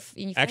be. and you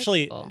fight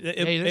Actually, people.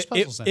 Hey, there's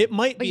puzzles in it it.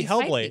 might But be you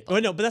fight Hellblade. people. Oh,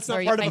 no, but that's Or not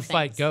you part of fight a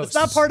Fight things. ghosts. It's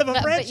not part of a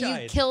But franchise.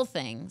 you kill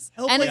things,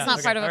 Hellblade- and it's Yeah, not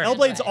okay, part of a all right.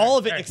 franchise. Hellblade's all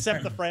of it Alright,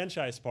 except the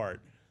franchise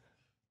part.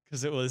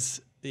 Because it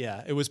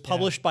was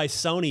published by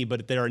Sony,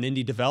 but they're an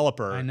indie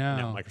developer. I know.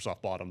 No,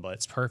 Microsoft bought them, but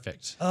It's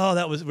perfect.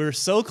 we were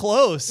so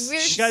close. We're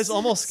You guys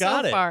almost so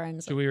got it. far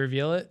in- Should we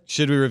reveal it?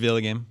 Should we reveal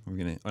a game? We're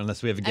gonna,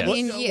 unless we have a guess.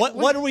 mean,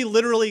 What are we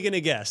literally gonna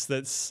guess?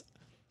 That's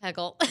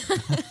Peggle.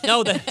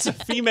 No, that's a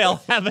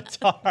female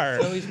avatar.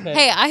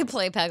 Hey, I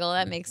play Peggle.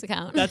 That makes a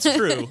count. That's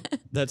true.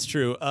 That's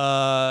true.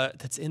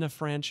 That's in a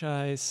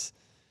franchise.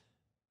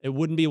 It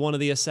wouldn't be one of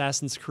the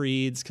Assassin's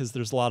Creeds because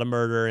there's a lot of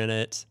murder in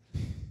it.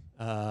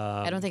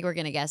 I don't think we're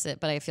gonna guess it,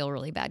 but I feel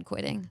really bad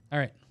quitting. All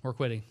right, we're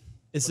quitting.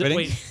 Is Quitting?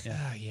 it? Wait.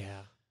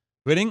 Yeah.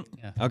 Quitting?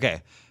 Yeah.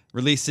 Okay.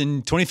 Released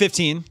in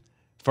 2015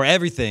 for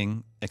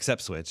everything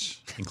except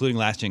Switch, including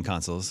last-gen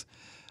consoles.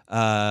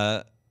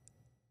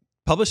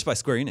 Published by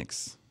Square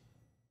Enix.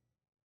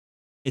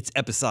 It's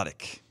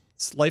episodic.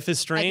 Life is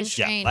Strange.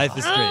 Strange. Life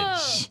is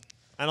Strange.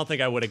 I don't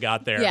think I would have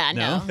got there. Yeah,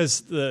 no.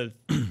 Because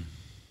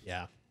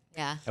yeah.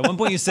 Yeah. At one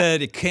point you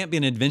said it can't be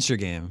an adventure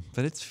game,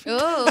 but it's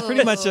Ooh.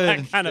 pretty much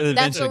a Kind of- an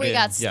That's adventure where we game.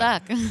 got Yeah.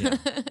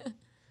 stuck.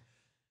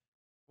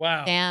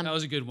 Wow, Damn. that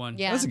was a good one.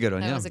 Yeah, That was a good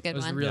one, That yeah. was a That good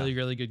was a one. really,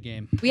 really good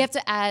game. We have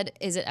to add,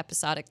 is it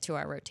episodic to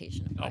our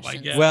rotation of Oh my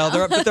questions? God. Well,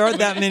 there aren't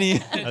that many.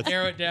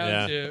 Narrow it down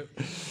Yeah. to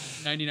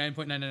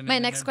 99.999. My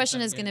next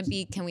question is going to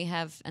be, can we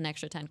have an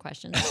extra 10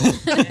 questions?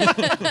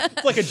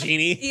 It's like a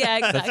genie. Yeah,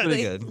 exactly. That's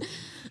pretty good.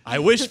 I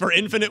wish for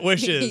infinite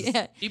wishes.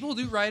 Yeah. People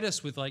do write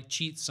us with like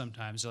cheats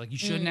sometimes. They're like, you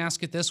shouldn't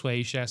ask it this way.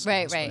 You should ask it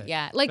Right, this right, way.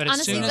 yeah. Like, but as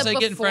honestly, soon the as I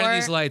get in front of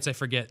these before- lights, I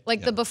forget.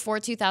 Like the before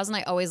 2000,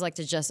 I always like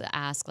to just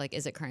ask, like,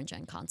 is it current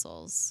gen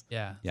consoles?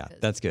 Yeah. Yeah,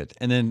 that's good.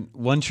 And then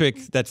one trick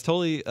that's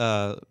totally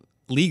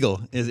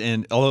legal is,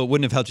 and although it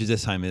wouldn't have helped you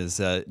this time,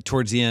 is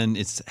towards the end,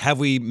 it's have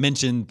we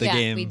mentioned the yeah,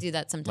 game? we do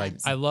that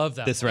sometimes. I love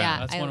that. This one. round.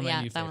 yeah, That's one of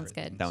my new that favorites.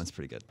 one's good. That one's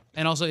pretty good.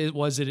 And also,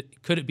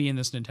 could it be in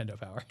this Nintendo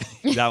Power?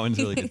 That one's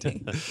really good too.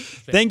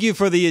 Thank you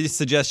for the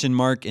suggestion,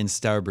 Mark in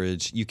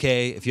Stourbridge, UK.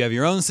 If you have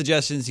your own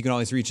suggestions, you can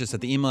always reach us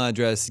at the email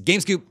address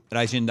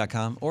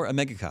gamescoop@ign.com or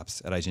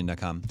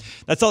omegacops@ign.com.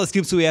 That's all the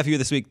scoops we have here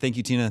this week. Thank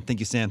you, Tina. Thank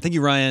you, Sam. Thank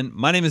you, Ryan.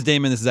 My name is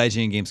Damon. This is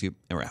IGN Gamescoop,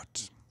 and we're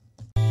out.